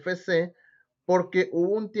Marihuanos FC porque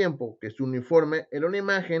hubo un tiempo que su uniforme era una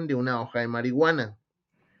imagen de una hoja de marihuana,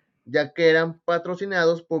 ya que eran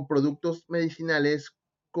patrocinados por productos medicinales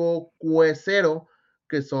cocuecero,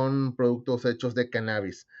 que son productos hechos de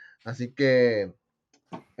cannabis. Así que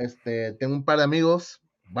tengo un par de amigos,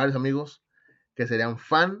 varios amigos, que serían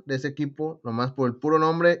fan de ese equipo, nomás por el puro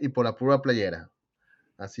nombre y por la pura playera.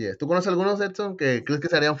 Así es. ¿Tú conoces algunos, Edson, que crees que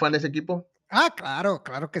serían fan de ese equipo?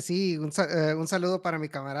 Claro que sí. Un saludo para mi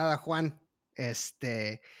camarada Juan.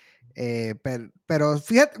 Pero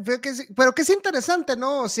fíjate que es interesante,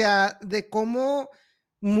 ¿no? O sea, de cómo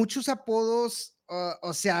muchos apodos,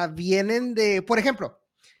 o sea, vienen de, por ejemplo,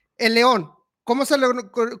 el León, ¿cómo se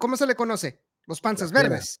le conoce? Los La panzas fiera,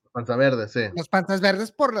 verdes. panza verde, sí, Los panzas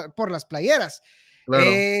verdes por las playeras. claro.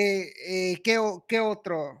 ¿Qué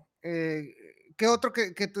otro? ¿Qué otro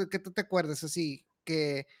que tú te acuerdes así?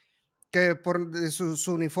 Que por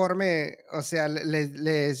su uniforme, o sea,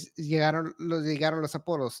 les llegaron los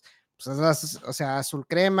apodos. Pues, o sea, azul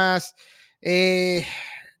cremas.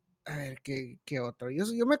 A ver, ¿qué otro?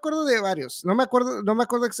 Yo me acuerdo de varios. No me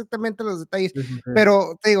acuerdo exactamente los detalles, Sí, sí, sí.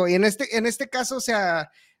 pero te digo, y en este caso, o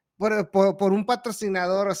sea, por un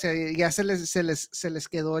patrocinador, o sea, ya se les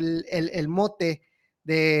quedó el mote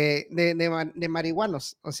de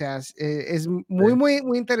marihuanos. O sea, es muy, muy,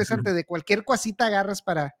 muy interesante. De cualquier cosita agarras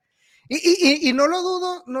para. Y no lo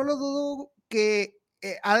dudo que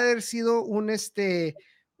ha de haber sido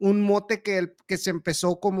un mote que se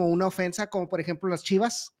empezó como una ofensa, como por ejemplo las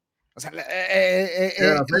Chivas. O sea,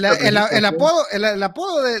 Era la fecha al principio, sí. el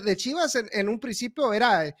apodo de Chivas en un principio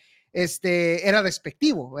era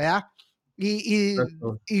despectivo, ¿verdad? Y, y,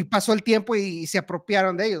 Exacto. y pasó el tiempo y se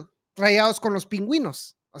apropiaron de ellos, rayados con los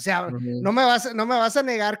pingüinos. O sea, Ujú. no me vas a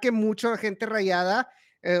negar que mucha gente rayada,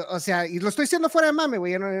 o sea, y lo estoy diciendo fuera de mame,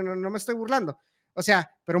 güey, no me estoy burlando. O sea,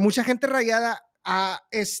 pero mucha gente rayada ha,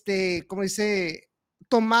 como dice,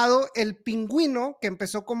 tomado el pingüino, que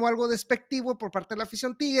empezó como algo despectivo por parte de la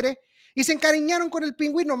afición tigre, y se encariñaron con el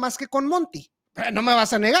pingüino más que con Monty. No me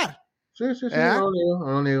vas a negar, Sí, sí, sí, ¿verdad? no lo niego,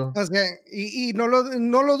 no lo niego. O sea, y no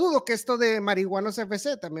lo dudo que esto de Marihuanos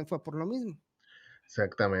FC también fue por lo mismo.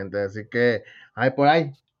 Exactamente, así que hay por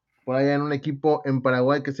ahí en un equipo en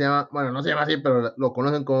Paraguay que se llama, bueno, no se llama así, pero lo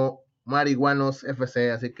conocen como Marihuanos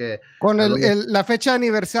FC, así que Con saludos. la fecha de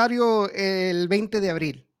aniversario el 20 de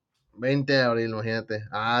abril. 20 de abril, imagínate.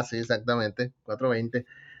 Ah, sí, exactamente, 4:20.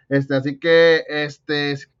 Así que,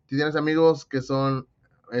 si tienes amigos que son,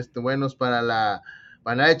 buenos para la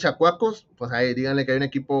de Chacuacos, pues ahí díganle que hay un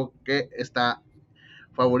equipo que está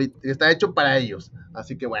favorito, está hecho para ellos.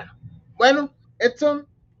 Así que bueno, Edson,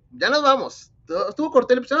 ya nos vamos. Estuvo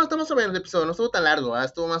corto el episodio, no, está más o menos el episodio, no estuvo tan largo, ¿verdad?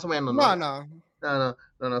 Estuvo más o menos, ¿no? No, no. No, no,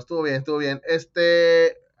 no, no, estuvo bien, estuvo bien.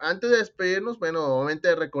 Antes de despedirnos, bueno,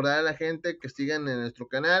 obviamente recordar a la gente que sigan en nuestro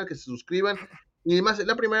canal, que se suscriban. Y más,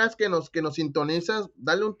 la primera vez que nos sintonizas,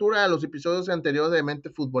 dale un tour a los episodios anteriores de Mente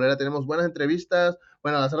Futbolera. Tenemos buenas entrevistas.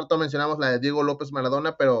 Bueno, hace rato mencionamos la de Diego López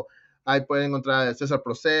Maradona, pero ahí pueden encontrar a César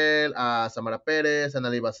Procel, a Samara Pérez, a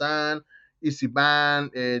Nali Bazán, Isivan,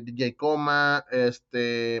 DJ Coma,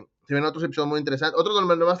 se ven otros episodios muy interesantes, otros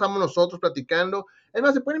donde nomás estamos nosotros platicando. Es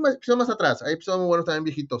más, se pueden ir episodios más atrás, hay episodios muy buenos también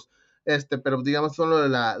viejitos, pero digamos son lo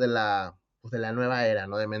pues de la nueva era,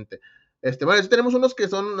 ¿no? De Mente. Bueno, sí tenemos unos que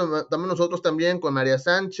son también nosotros también, con María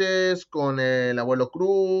Sánchez, con el Abuelo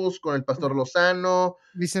Cruz, con el Pastor Lozano,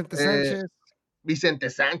 Vicente eh, Sánchez. Vicente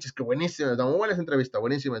Sánchez, que buenísimo, está muy buena esa entrevista,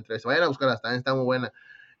 buenísima entrevista, vayan a buscarla, también está muy buena.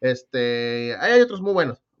 Hay otros muy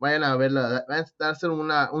buenos, vayan a verla, vayan a hacer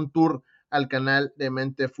un tour al canal de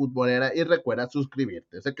Mente Futbolera y recuerda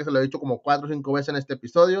suscribirte. Sé que se lo he dicho como 4 o 5 veces en este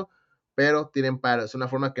episodio, pero tienen para, es una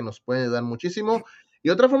forma que nos puede ayudar muchísimo. Y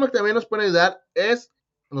otra forma que también nos puede ayudar es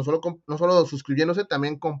no solo suscribiéndose,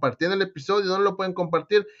 también compartiendo el episodio. ¿Dónde lo pueden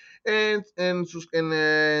compartir? En sus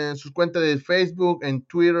cuentas de Facebook, en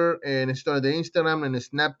Twitter, en historias de Instagram, en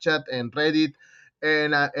Snapchat, en Reddit,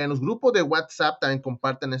 en los grupos de WhatsApp también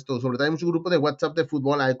compartan esto. Sobre todo hay muchos grupos de WhatsApp de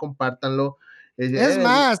fútbol, ahí compártanlo. Es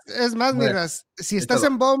más, Bueno, miras, si estás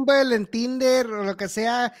échalo. en Bumble, en Tinder o lo que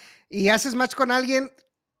sea y haces match con alguien,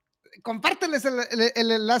 compárteles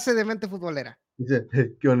el enlace de Mente Futbolera. Dice,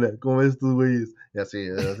 ¿qué onda? ¿Cómo ves tus güeyes? Y así,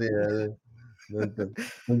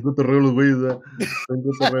 un cotorreo los güeyes, ¿verdad? Un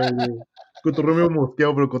cotorreo, güey. Cotorreo medio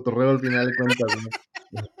mosqueado, pero cotorreo al final de cuentas,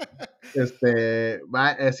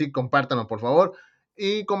 ¿no? Sí, compártanlo, por favor.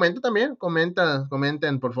 Y comenten también,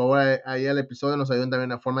 comenten, por favor, ahí al episodio, nos ayudan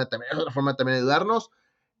también, es otra forma también de ayudarnos.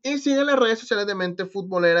 Y sigan las redes sociales de Mente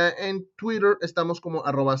Futbolera. En Twitter estamos como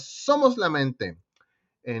 @somosLamente.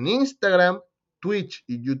 En Instagram, Twitch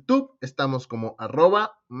y YouTube estamos como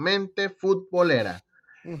 @mentefutbolera.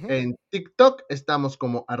 Ujú. En TikTok estamos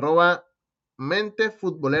como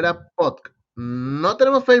 @mentefutbolerapod. No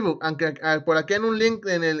tenemos Facebook, aunque por aquí en un link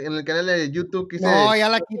en el canal de YouTube que No, dice, ya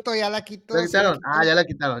la quito, ¿la sí la quitaron?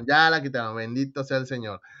 quitó. Ya la quitaron, bendito sea el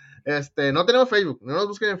Señor. No tenemos Facebook, no nos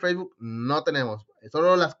busquen en Facebook, no tenemos.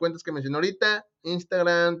 Solo las cuentas que mencioné ahorita,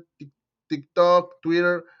 Instagram, TikTok,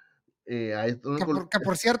 Twitter, ahí es lo Que único. por, que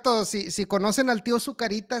por cierto, si conocen al tío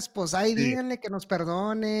Zucaritas, pues ahí Sí, díganle que nos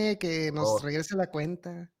perdone, que por nos favor. regrese la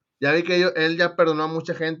cuenta. Ya vi que él ya perdonó a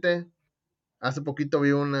mucha gente. Hace poquito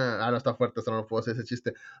vi una... no está fuerte, eso no lo puedo hacer ese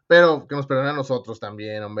chiste. Pero que nos perdonen a nosotros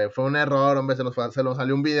también, hombre. Fue un error, hombre. Se nos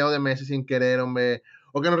salió un video de Messi sin querer, hombre.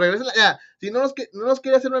 O que nos regrese si no nos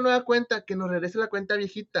quiere hacer una nueva cuenta, que nos regrese la cuenta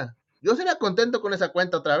viejita. Yo sería contento con esa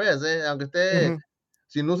cuenta otra vez, aunque esté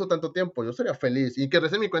sin uso tanto tiempo. Yo sería feliz. Y que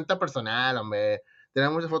regrese mi cuenta personal, hombre.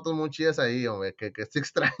 Tenía muchas fotos muy chidas ahí, hombre. Que sí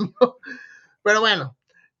extraño. Pero bueno.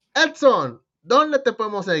 Edson, ¿dónde te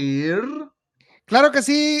podemos seguir? Claro que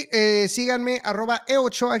sí, síganme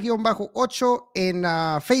 @e8_8 en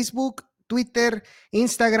Facebook, Twitter,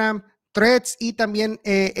 Instagram, Threads y también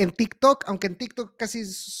en TikTok, aunque en TikTok casi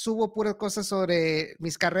subo puras cosas sobre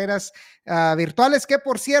mis carreras virtuales, que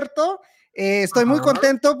por cierto, estoy muy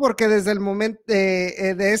contento porque desde el momento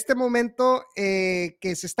de este momento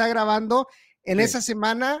que se está grabando, en esa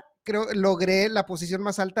semana logré la posición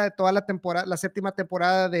más alta de toda la temporada, la 7ª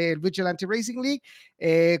temporada del Vigilante Racing League,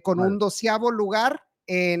 con un 12º lugar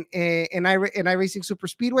en iRacing Super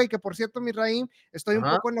Speedway, que por cierto, mi Raim, estoy un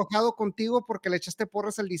poco enojado contigo porque le echaste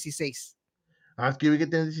porras al 16. Es que vi que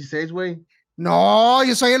tienes 16, güey. No,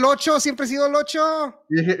 yo soy el 8, siempre he sido el 8.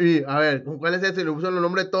 Y dije, a ver, ¿cuál es ese? Le puso el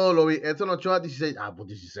nombre todo, lo vi. Edson Ochoa, 16. Pues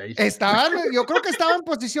 16. Yo creo que estaba en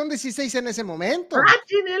posición 16 en ese momento.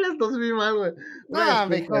 Chinelas, entonces vi mal, güey. No,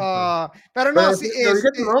 mejor. Pero no, sí.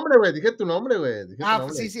 Dije tu nombre, güey. Dije tu nombre.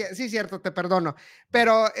 Sí, cierto, te perdono.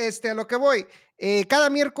 Pero a lo que voy,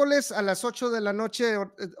 cada miércoles a las 8 de la noche,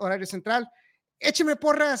 horario central, échenme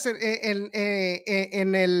porras en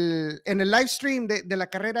el live stream de la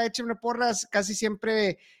carrera, échenme porras casi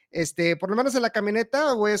siempre, por lo menos en la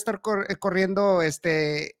camioneta voy a estar corriendo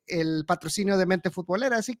el patrocinio de Mente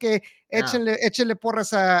Futbolera, así que échenle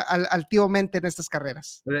porras al tío Mente en estas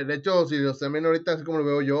carreras. De hecho, si los también ahorita, así como lo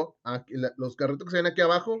veo yo, aquí, los carritos que se ven aquí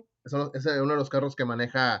abajo, es uno de los carros que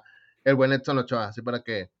maneja el buen Edson Ochoa, así para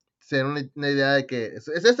que se den una idea de que es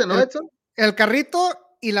 ¿no, Edson? El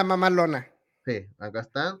carrito y la mamalona. Sí, acá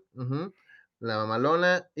está, la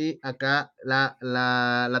mamalona y acá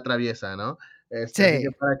la traviesa, ¿no? Sí. Así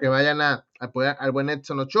que para que vayan a apoyar al buen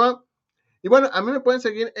Edson Ochoa. Y bueno, a mí me pueden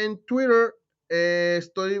seguir en Twitter. Ya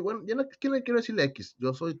no quiero decirle X,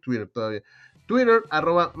 yo soy Twitter todavía. Twitter,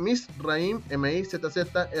 @MizRaim,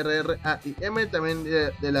 MIZZRRAIM. También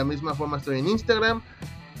de la misma forma estoy en Instagram.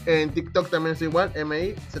 En TikTok también estoy igual,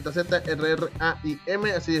 MIZZRRAIM.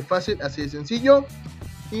 Así de fácil, así de sencillo.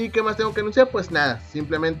 ¿Y qué más tengo que anunciar? Pues nada,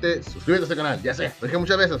 simplemente suscríbete a este canal, ya sé, lo dije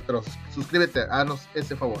muchas veces, pero suscríbete, haznos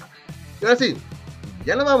ese favor. Y ahora sí,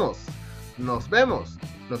 ya nos vamos, nos vemos,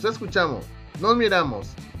 nos escuchamos, nos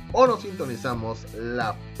miramos o nos sintonizamos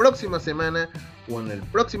la próxima semana o en el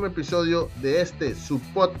próximo episodio de su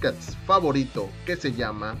podcast favorito que se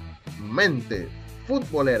llama Mente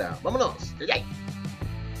Futbolera. ¡Vámonos! ¡Yay!